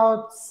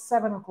about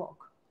 7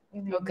 o'clock.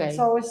 in the evening. Okay.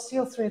 So it's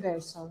still 3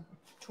 days, so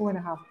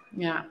 2.5.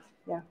 Yeah.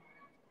 Yeah.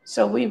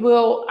 So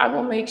I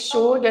will make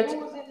sure that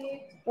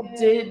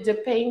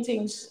the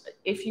paintings,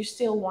 if you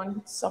still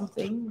want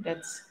something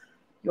that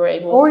you're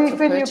able Or to if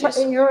purchase.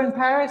 you're in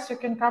Paris, you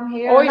can come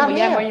here. Or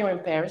and when you're in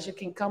Paris, you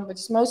can come, but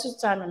it's most of the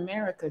time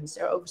Americans,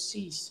 they're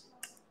overseas.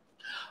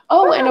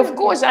 Oh, and of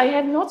course, I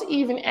have not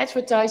even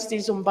advertised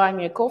this on Buy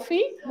Me a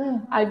Coffee.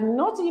 I've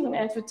not even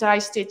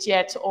advertised it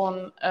yet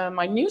on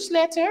my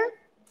newsletter.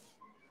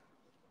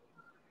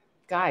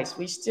 Guys,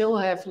 we still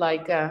have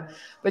like,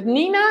 but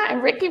Nina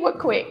and Ricky were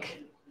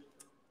quick.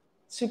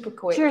 Super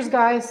quick. Cheers,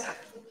 guys.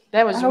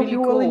 That was really cool. I hope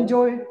you will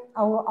enjoy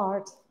our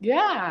art.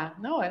 Yeah,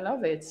 no, I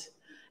love it.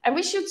 And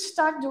we should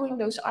start doing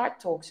those art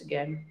talks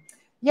again.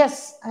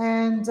 Yes,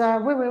 and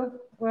we will,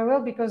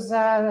 because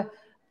I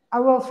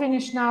will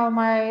finish now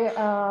my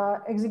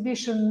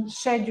exhibition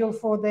schedule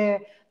for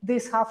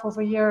this half of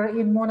a year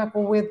in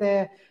Monaco with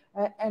the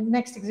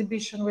next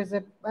exhibition with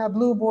the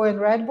blue boy and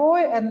red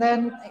boy, and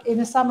then in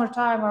the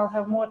summertime I'll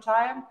have more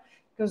time,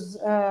 because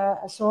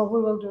so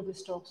we will do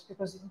these talks,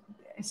 because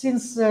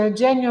since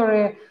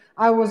January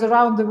I was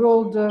around the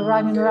world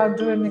running around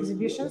doing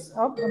exhibitions.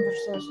 Oh, I'm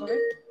so sorry.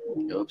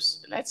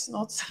 Oops, let's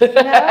not.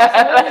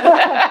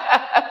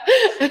 Yeah,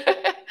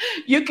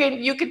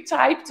 you can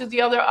type to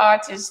the other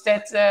artists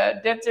that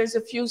there's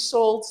a few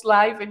souls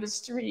live in the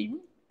stream.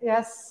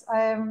 Yes,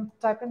 I am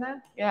typing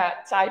that. Yeah,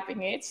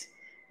 typing it.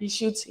 He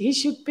should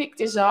pick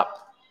this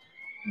up.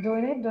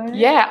 Doing it.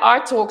 Yeah,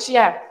 art talks.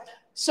 Yeah.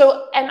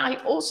 So, and I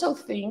also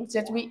think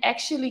that we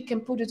actually can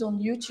put it on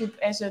YouTube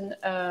as an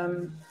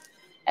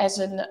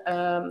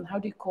how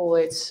do you call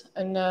it?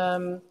 An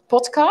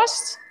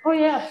podcast. Oh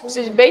yeah.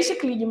 So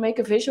basically, you make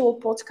a visual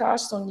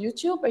podcast on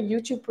YouTube, and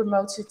YouTube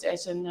promotes it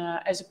as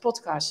a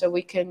podcast. So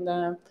we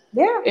can.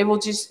 It will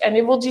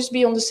just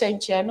be on the same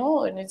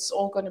channel, and it's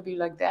all going to be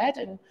like that,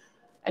 and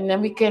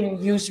then we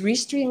can use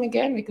Restream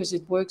again, because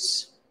it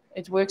works.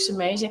 It works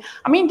amazing.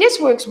 I mean, this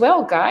works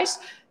well, guys.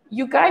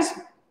 You guys,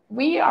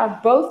 we are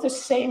both the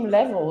same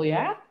level,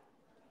 yeah,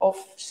 of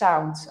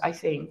sound, I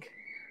think.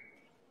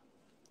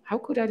 How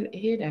could I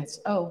hear that?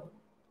 Oh,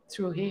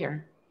 through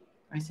here,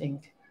 I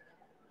think.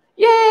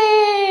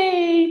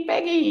 Yay,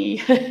 Peggy!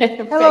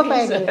 Hello,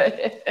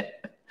 Peggy.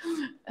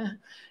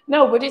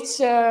 No, but it's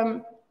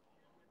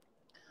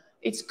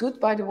good,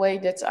 by the way,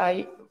 that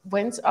I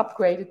went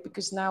upgraded,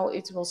 because now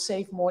it will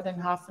save more than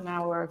half an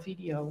hour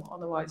video.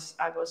 Otherwise,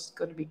 I was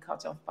going to be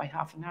cut off by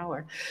half an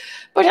hour.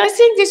 But I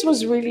think this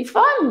was really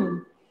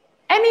fun.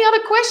 Any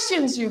other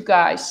questions, you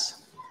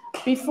guys,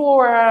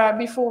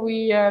 before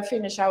we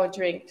finish our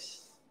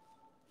drinks?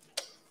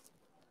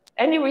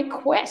 Any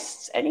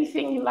requests?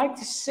 Anything you like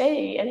to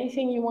say?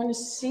 Anything you want to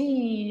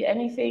see?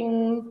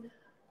 Anything,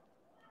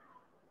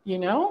 you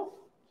know?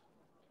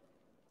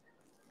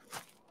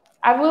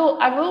 I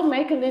will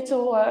make a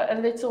little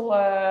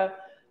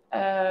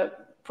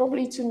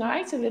probably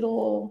tonight, a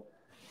little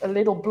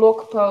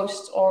blog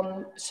post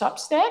on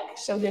Substack,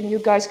 so then you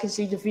guys can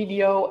see the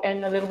video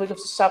and a little bit of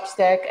the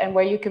Substack and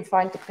where you can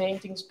find the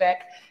paintings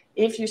back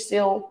if you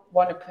still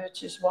want to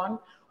purchase one,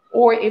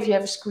 or if you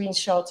have a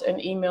screenshot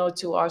and email it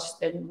to us,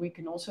 then we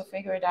can also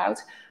figure it out.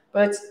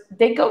 But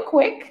they go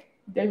quick.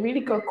 They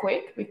really go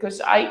quick, because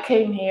I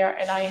came here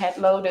and I had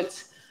loaded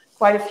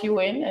quite a few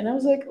in, and I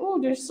was like, oh,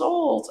 they're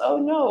sold. Oh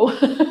no.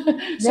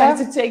 So I had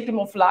to take them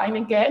offline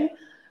again.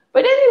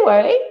 But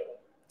anyway.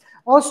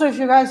 Also, if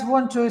you guys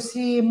want to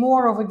see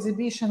more of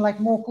exhibition, like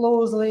more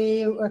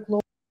closely,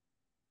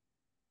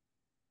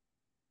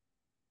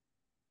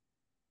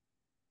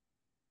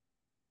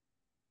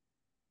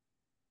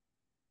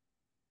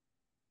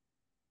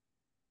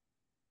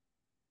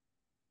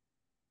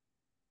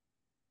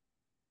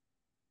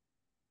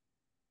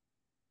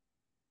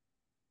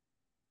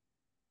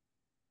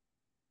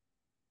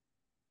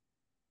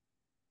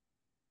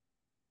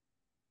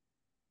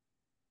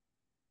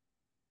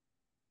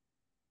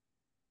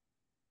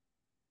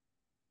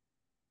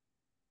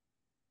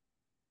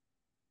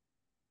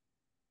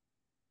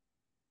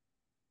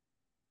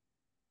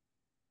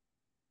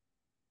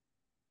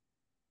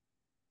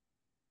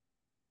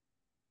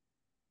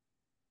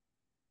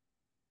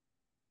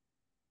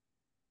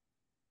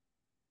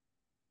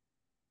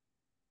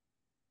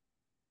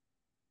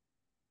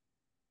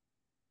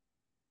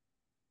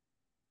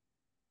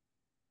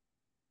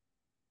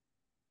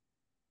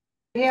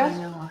 I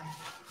know.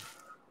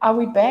 Are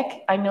we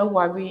back? I know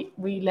why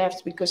we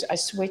left, because I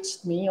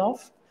switched me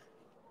off.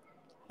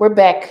 We're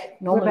back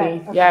normally. We're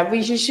back. Okay. Yeah,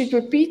 you should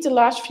repeat the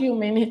last few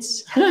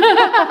minutes.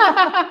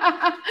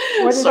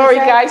 Sorry,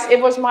 guys, it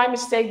was my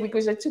mistake,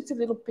 because I took the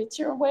little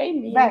picture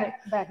away.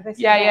 Back.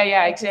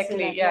 Yeah,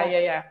 exactly.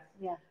 Yeah.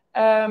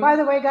 By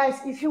the way,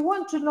 guys, if you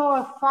want to know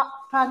a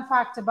fun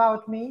fact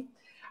about me,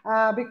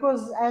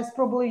 because as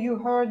probably you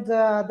heard,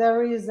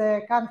 there is a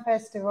Cannes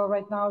festival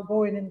right now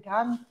going in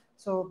Cannes,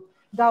 so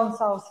down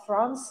south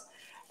France,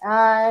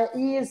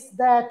 is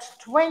that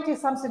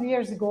 20-something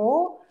years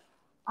ago,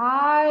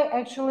 I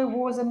actually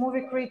was a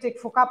movie critic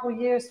for a couple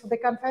of years for the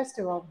Cannes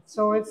Festival.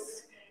 So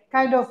it's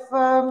kind of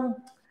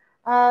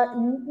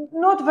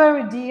Not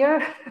very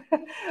dear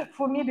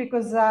for me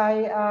because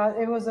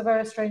it was a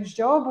very strange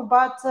job,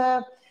 but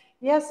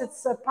yes,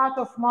 it's a part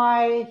of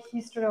my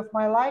history of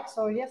my life.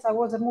 So yes, I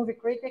was a movie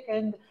critic,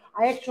 and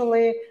I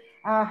actually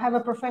have a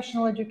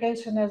professional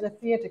education as a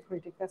theater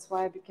critic. That's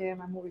why I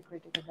became a movie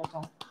critic at that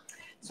time.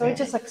 So it's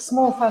just a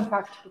small fun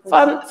fact.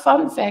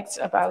 Fun facts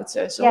about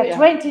Zoia. Yeah,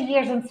 20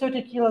 years and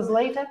 30 kilos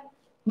later.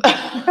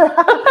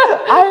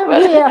 I'm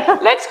here.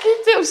 Let's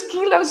keep those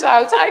kilos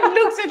out. I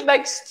looked at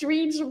like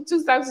streams from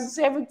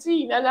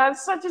 2017 and I had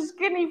such a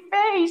skinny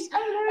face.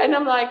 And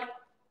I'm like,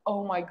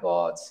 oh my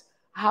God,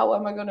 how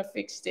am I going to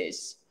fix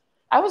this?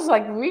 I was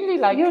like, really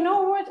like... You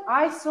know what?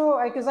 I saw,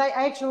 because I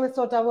actually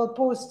thought I will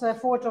post a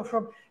photo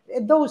from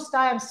those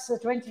times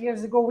 20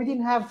 years ago. We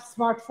didn't have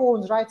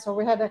smartphones, right? So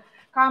we had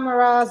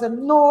cameras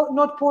and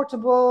not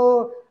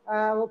portable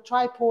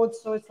tripods.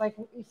 So it's like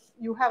if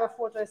you have a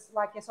photo, it's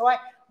lucky. So I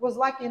was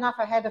lucky enough.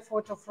 I had a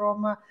photo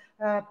from a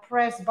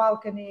press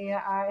balcony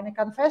in a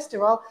Cannes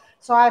festival.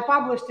 So I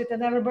published it,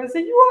 and everybody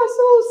said, "You are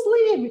so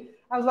slim."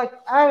 I was like,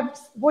 I'm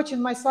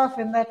watching myself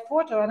in that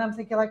photo, and I'm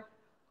thinking like,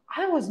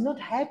 I was not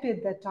happy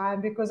at that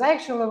time because I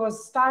actually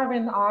was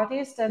starving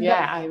artist, and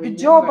the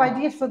job I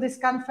did for this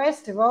Cannes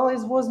festival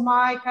was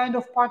my kind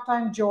of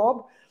part-time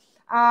job.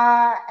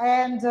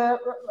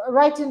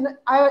 Writing,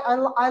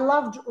 I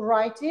loved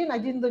writing. I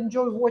didn't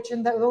enjoy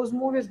watching those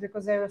movies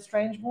because they were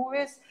strange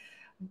movies.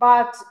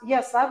 But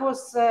yes, I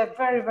was a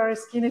very, very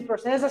skinny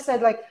person. As I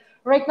said, like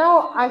right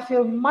now, I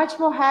feel much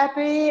more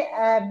happy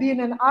being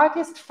an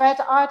artist,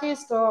 fat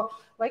artist, or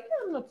like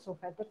I'm not so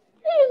fat, but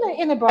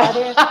in a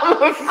body. I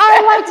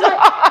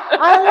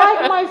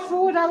like my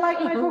food. I like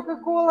my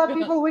Coca-Cola.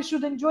 People, we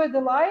should enjoy the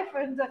life.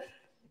 And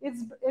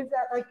it's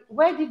like,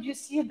 where did you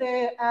see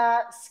the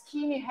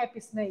skinny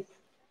happy snake?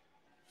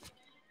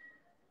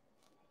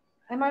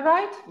 Am I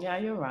right? Yeah,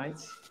 you're right.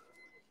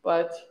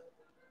 But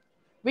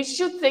we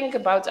should think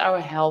about our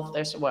health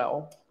as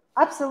well.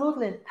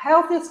 Absolutely.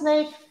 Healthy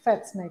snake,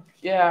 fat snake.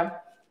 Yeah.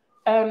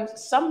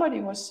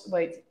 Somebody was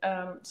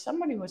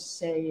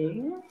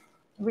saying...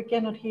 We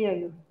cannot hear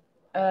you.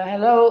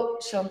 Hello,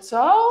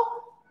 Chantal.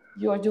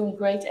 You are doing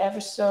great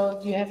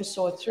episode. You have a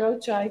sore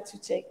throat. Try to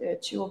take a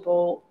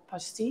chewable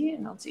pastille,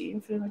 an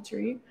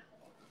anti-inflammatory.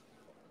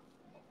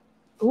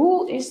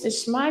 Who is the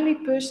smiley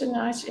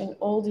personage in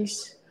all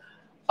these?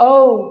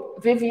 Oh,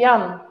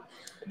 Vivian.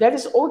 That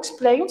is all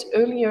explained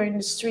earlier in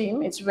the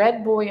stream. It's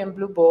Red Boy and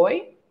Blue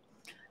Boy.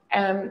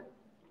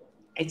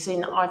 It's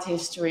in art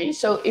history.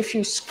 So if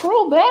you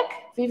scroll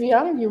back,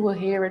 Vivian, you will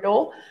hear it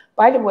all.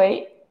 By the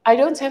way, I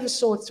don't have a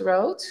sore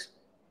throat.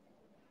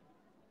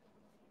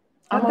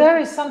 There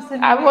is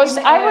something. I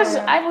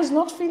was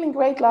not feeling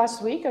great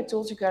last week. I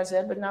told you guys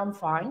that, but now I'm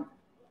fine.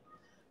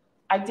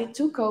 I did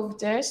 2 COVID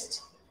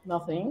tests,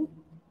 nothing.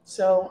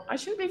 So I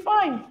should be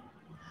fine.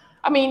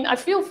 I mean, I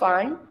feel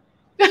fine.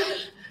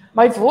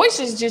 My voice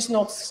is just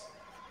not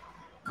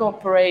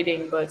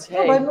cooperating, but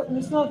hey. No, but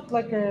it's not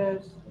like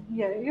a...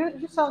 Yeah,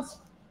 you sound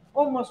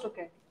almost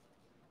okay.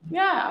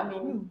 Yeah, I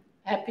mean,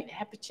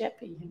 happy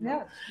chappy. You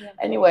know? Yeah.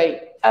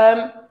 Anyway.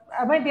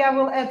 Maybe I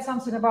will add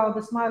something about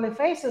the smiley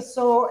faces.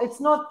 So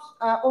it's not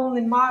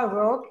only my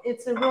work.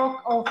 It's a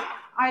work of...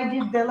 I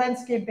did the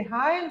landscape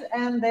behind,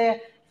 and the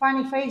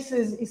funny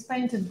faces is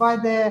painted by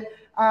the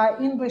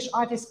English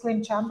artist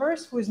Clem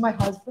Chambers, who is my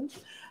husband.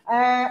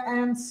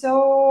 And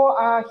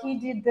so he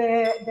did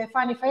the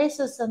funny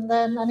faces,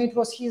 and it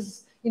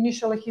was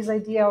initially his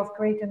idea of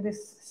creating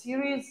this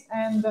series.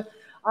 And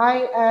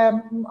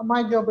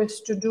my job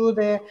is to do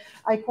the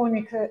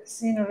iconic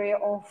scenery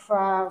of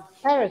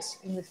Paris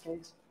in this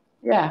case.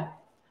 Yeah,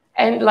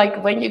 and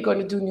like when you're going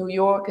to do New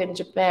York and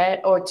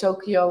Japan or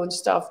Tokyo and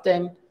stuff,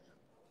 then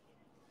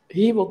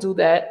he will do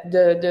that.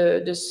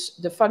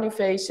 The funny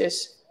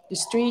faces, the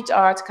street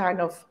art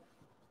kind of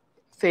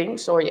thing.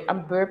 Sorry,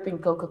 I'm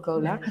burping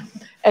Coca-Cola,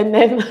 and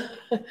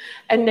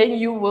then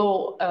you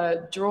will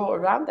draw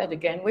around that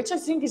again, which I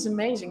think is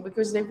amazing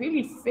because they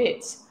really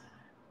fit.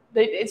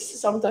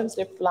 Sometimes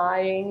they're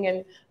flying,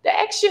 and the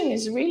action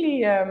is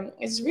really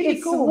it's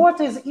cool.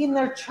 What is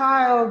inner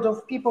child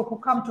of people who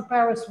come to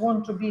Paris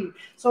want to be.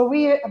 So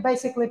we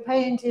basically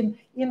paint in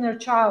inner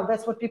child.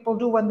 That's what people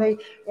do when they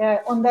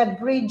on that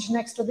bridge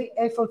next to the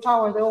Eiffel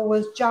Tower. They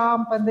always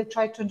jump and they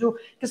try to do,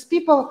 because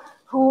people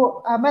who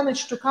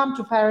manage to come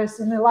to Paris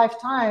in a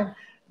lifetime,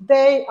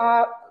 they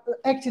are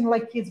acting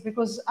like kids,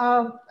 because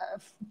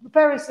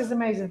Paris is an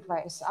amazing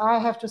place. I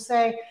have to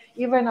say,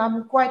 even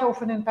I'm quite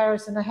often in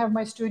Paris and I have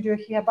my studio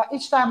here, but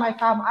each time I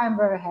come, I'm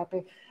very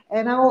happy.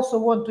 And I also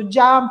want to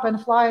jump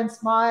and fly and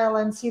smile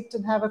and sit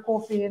and have a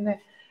coffee in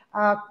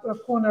a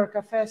corner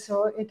cafe.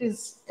 So it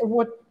is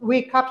what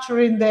we're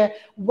capturing, the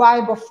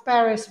vibe of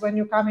Paris when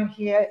you come in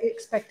here,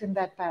 expecting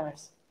that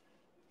Paris.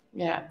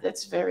 Yeah,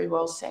 that's very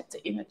well said,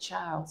 the inner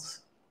child.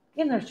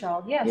 Inner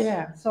child, yes.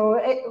 Yeah. So,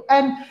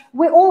 and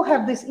we all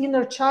have this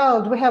inner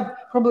child. We have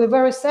probably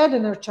very sad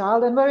inner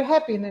child and very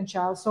happy inner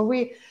child. So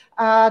we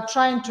are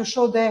trying to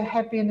show the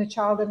happy inner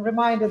child and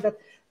reminder that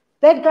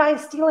that guy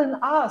is still in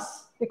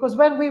us, because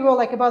when we were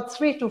like about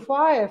 3 to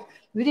 5,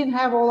 we didn't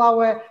have all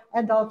our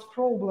adult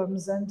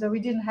problems, and we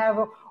didn't have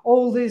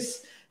all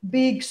these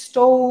big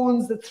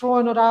stones that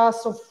thrown at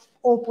us of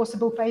all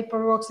possible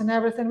paperwork and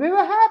everything. We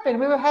were happy.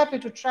 We were happy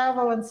to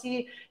travel and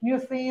see new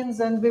things,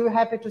 and we were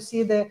happy to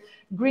see the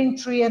green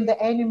tree and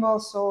the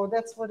animals. So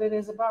that's what it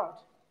is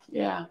about.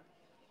 Yeah.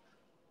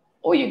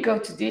 Or you go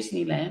to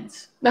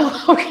Disneyland. No,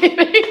 I'm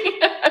kidding.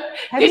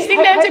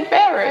 Disneyland in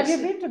Paris. Have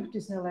you been to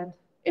Disneyland?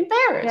 In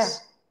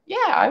Paris?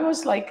 Yeah, I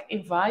was like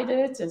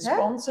invited and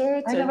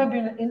sponsored. I've never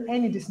been in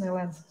any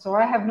Disneyland, so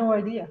I have no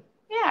idea.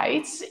 Yeah,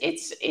 it's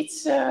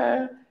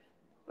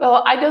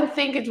well, I don't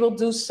think it will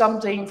do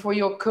something for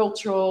your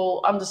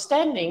cultural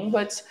understanding,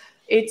 but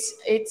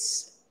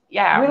it's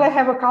yeah. Will I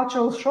have a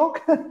cultural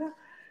shock?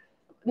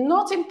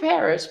 Not in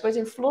Paris, but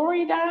in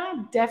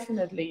Florida,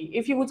 definitely.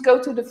 If you would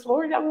go to the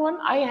Florida one,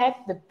 I had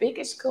the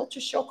biggest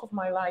culture shock of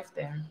my life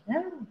there.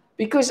 Yeah.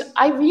 Because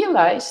I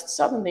realized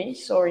suddenly,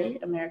 sorry,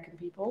 American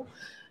people,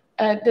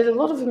 that a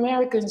lot of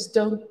Americans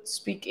don't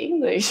speak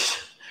English.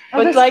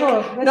 But like,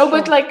 no,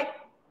 but like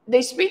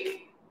they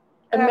speak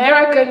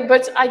American,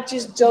 but I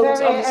just don't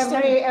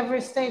understand. Every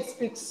state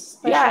speaks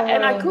special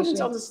and I language,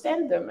 couldn't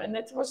understand them, and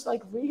it was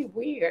like really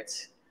weird.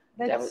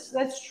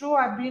 That's true.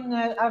 I've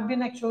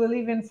been actually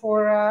living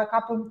for a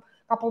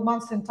couple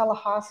months in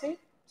Tallahassee,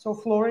 so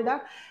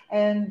Florida,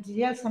 and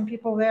yes, some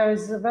people there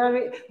is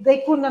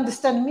they couldn't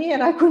understand me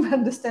and I couldn't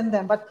understand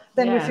them, but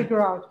then we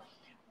figure out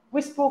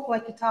we spoke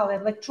like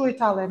Italian, like true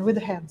Italian with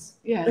the hands.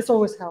 Yeah, this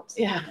always helps.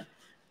 Yeah.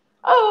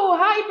 Oh,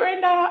 hi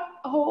Brenda.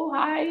 Oh,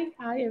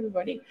 hi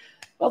everybody.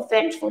 Well,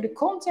 thanks for the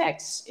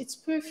contacts. It's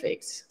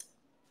perfect.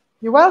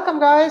 You're welcome,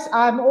 guys.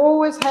 I'm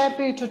always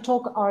happy to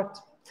talk art.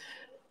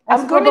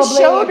 I'm going to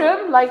show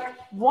them like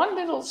 1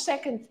 little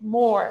second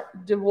more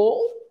the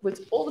wall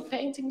with all the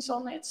paintings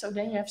on it. So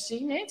then you have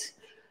seen it.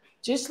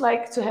 Just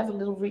like to have a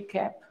little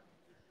recap.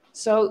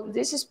 So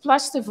this is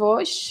Place de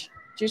Vosges.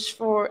 Just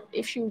for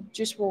if you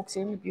just walked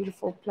in, the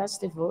beautiful Place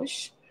de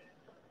Vosges.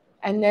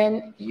 And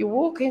then you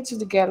walk into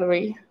the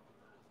gallery.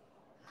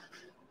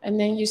 And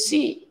then you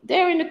see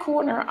there in the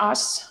corner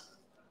us.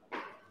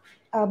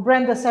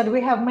 Brenda said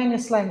we have many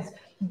slangs.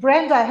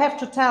 Brenda, I have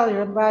to tell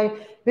you,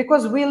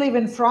 because we live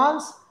in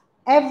France,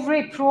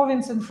 every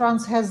province in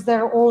France has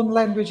their own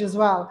language as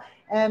well.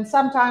 And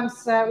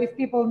sometimes if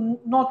people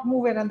not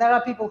moving, and there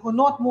are people who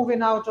not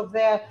moving out of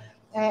their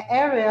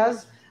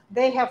areas,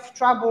 they have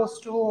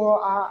troubles to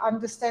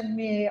understand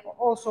me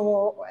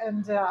also.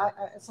 And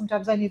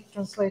sometimes I need a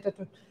translator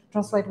to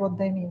translate what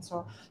they mean.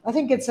 So I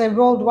think it's a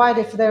worldwide,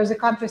 if there's a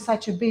country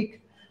such a big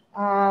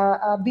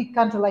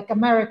country like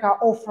America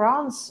or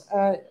France,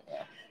 I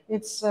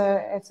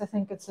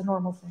think it's a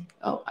normal thing.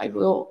 Oh, I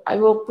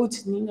will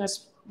put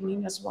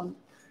Nina's one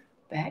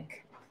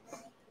back.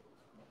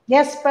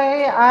 Yes,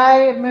 Pei,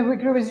 I may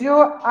agree with you.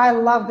 I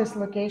love this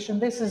location.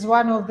 This is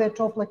one of the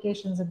top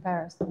locations in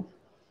Paris.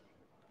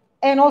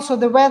 And also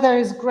the weather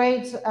is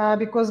great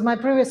because my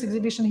previous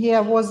exhibition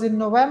here was in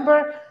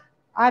November.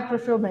 I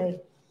prefer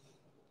May.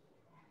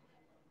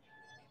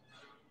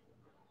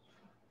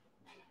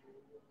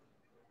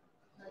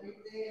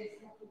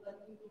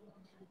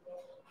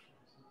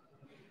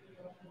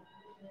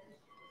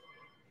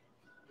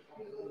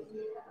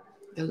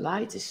 The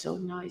light is so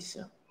nice.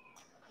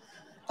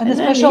 And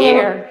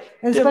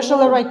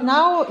especially right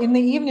now in the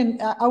evening,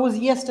 I was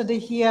yesterday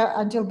here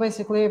until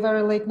basically a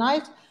very late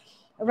night.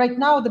 Right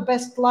now, the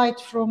best light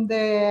from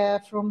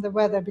the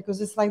weather, because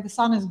it's like the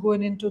sun is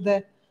going into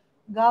the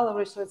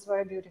gallery, so it's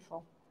very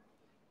beautiful.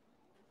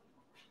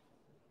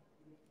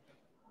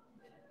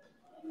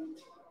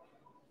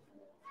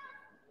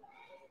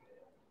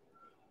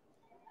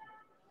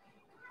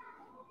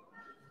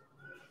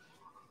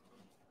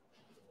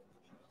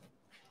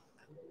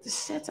 The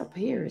setup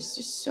here is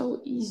just so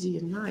easy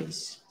and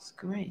nice. It's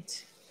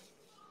great.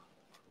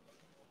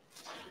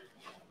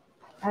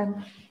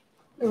 I'm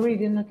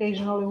reading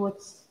occasionally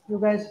what you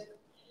guys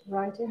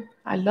writing.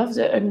 I love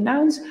the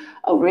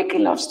Oh, Ricky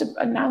loves the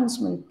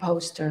announcement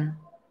poster.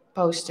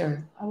 I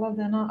love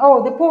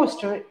the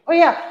poster. Oh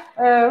yeah,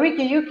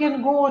 Ricky, you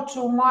can go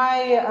to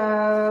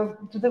my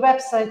to the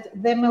website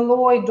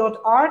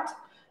themeloy.art,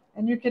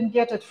 and you can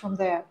get it from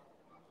there.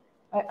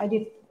 I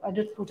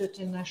did put it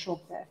in a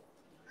shop there.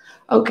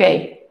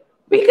 Okay,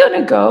 we're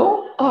gonna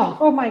go.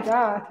 Oh my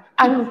God!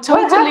 I'm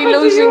totally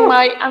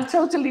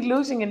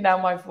losing it now.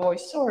 My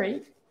voice.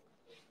 Sorry.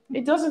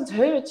 It doesn't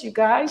hurt, you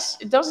guys.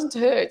 It doesn't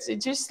hurt.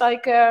 It's just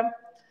like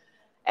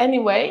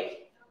anyway.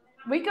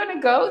 We're gonna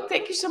go.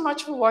 Thank you so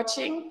much for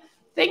watching.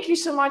 Thank you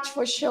so much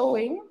for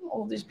showing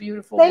all this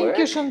beautiful work. Thank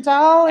you,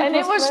 Chantal. And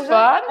it was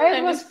fun.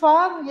 It was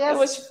fun. Yes, it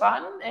was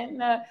fun.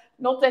 And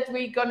not that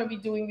we're gonna be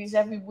doing this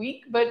every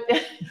week, but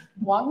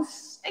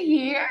once a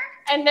year.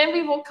 And then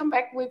we will come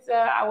back with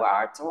our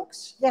art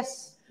talks.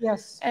 Yes.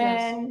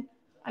 And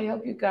I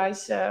hope you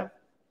guys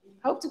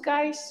hope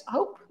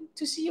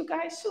to see you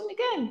guys soon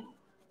again.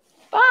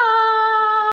 Bye.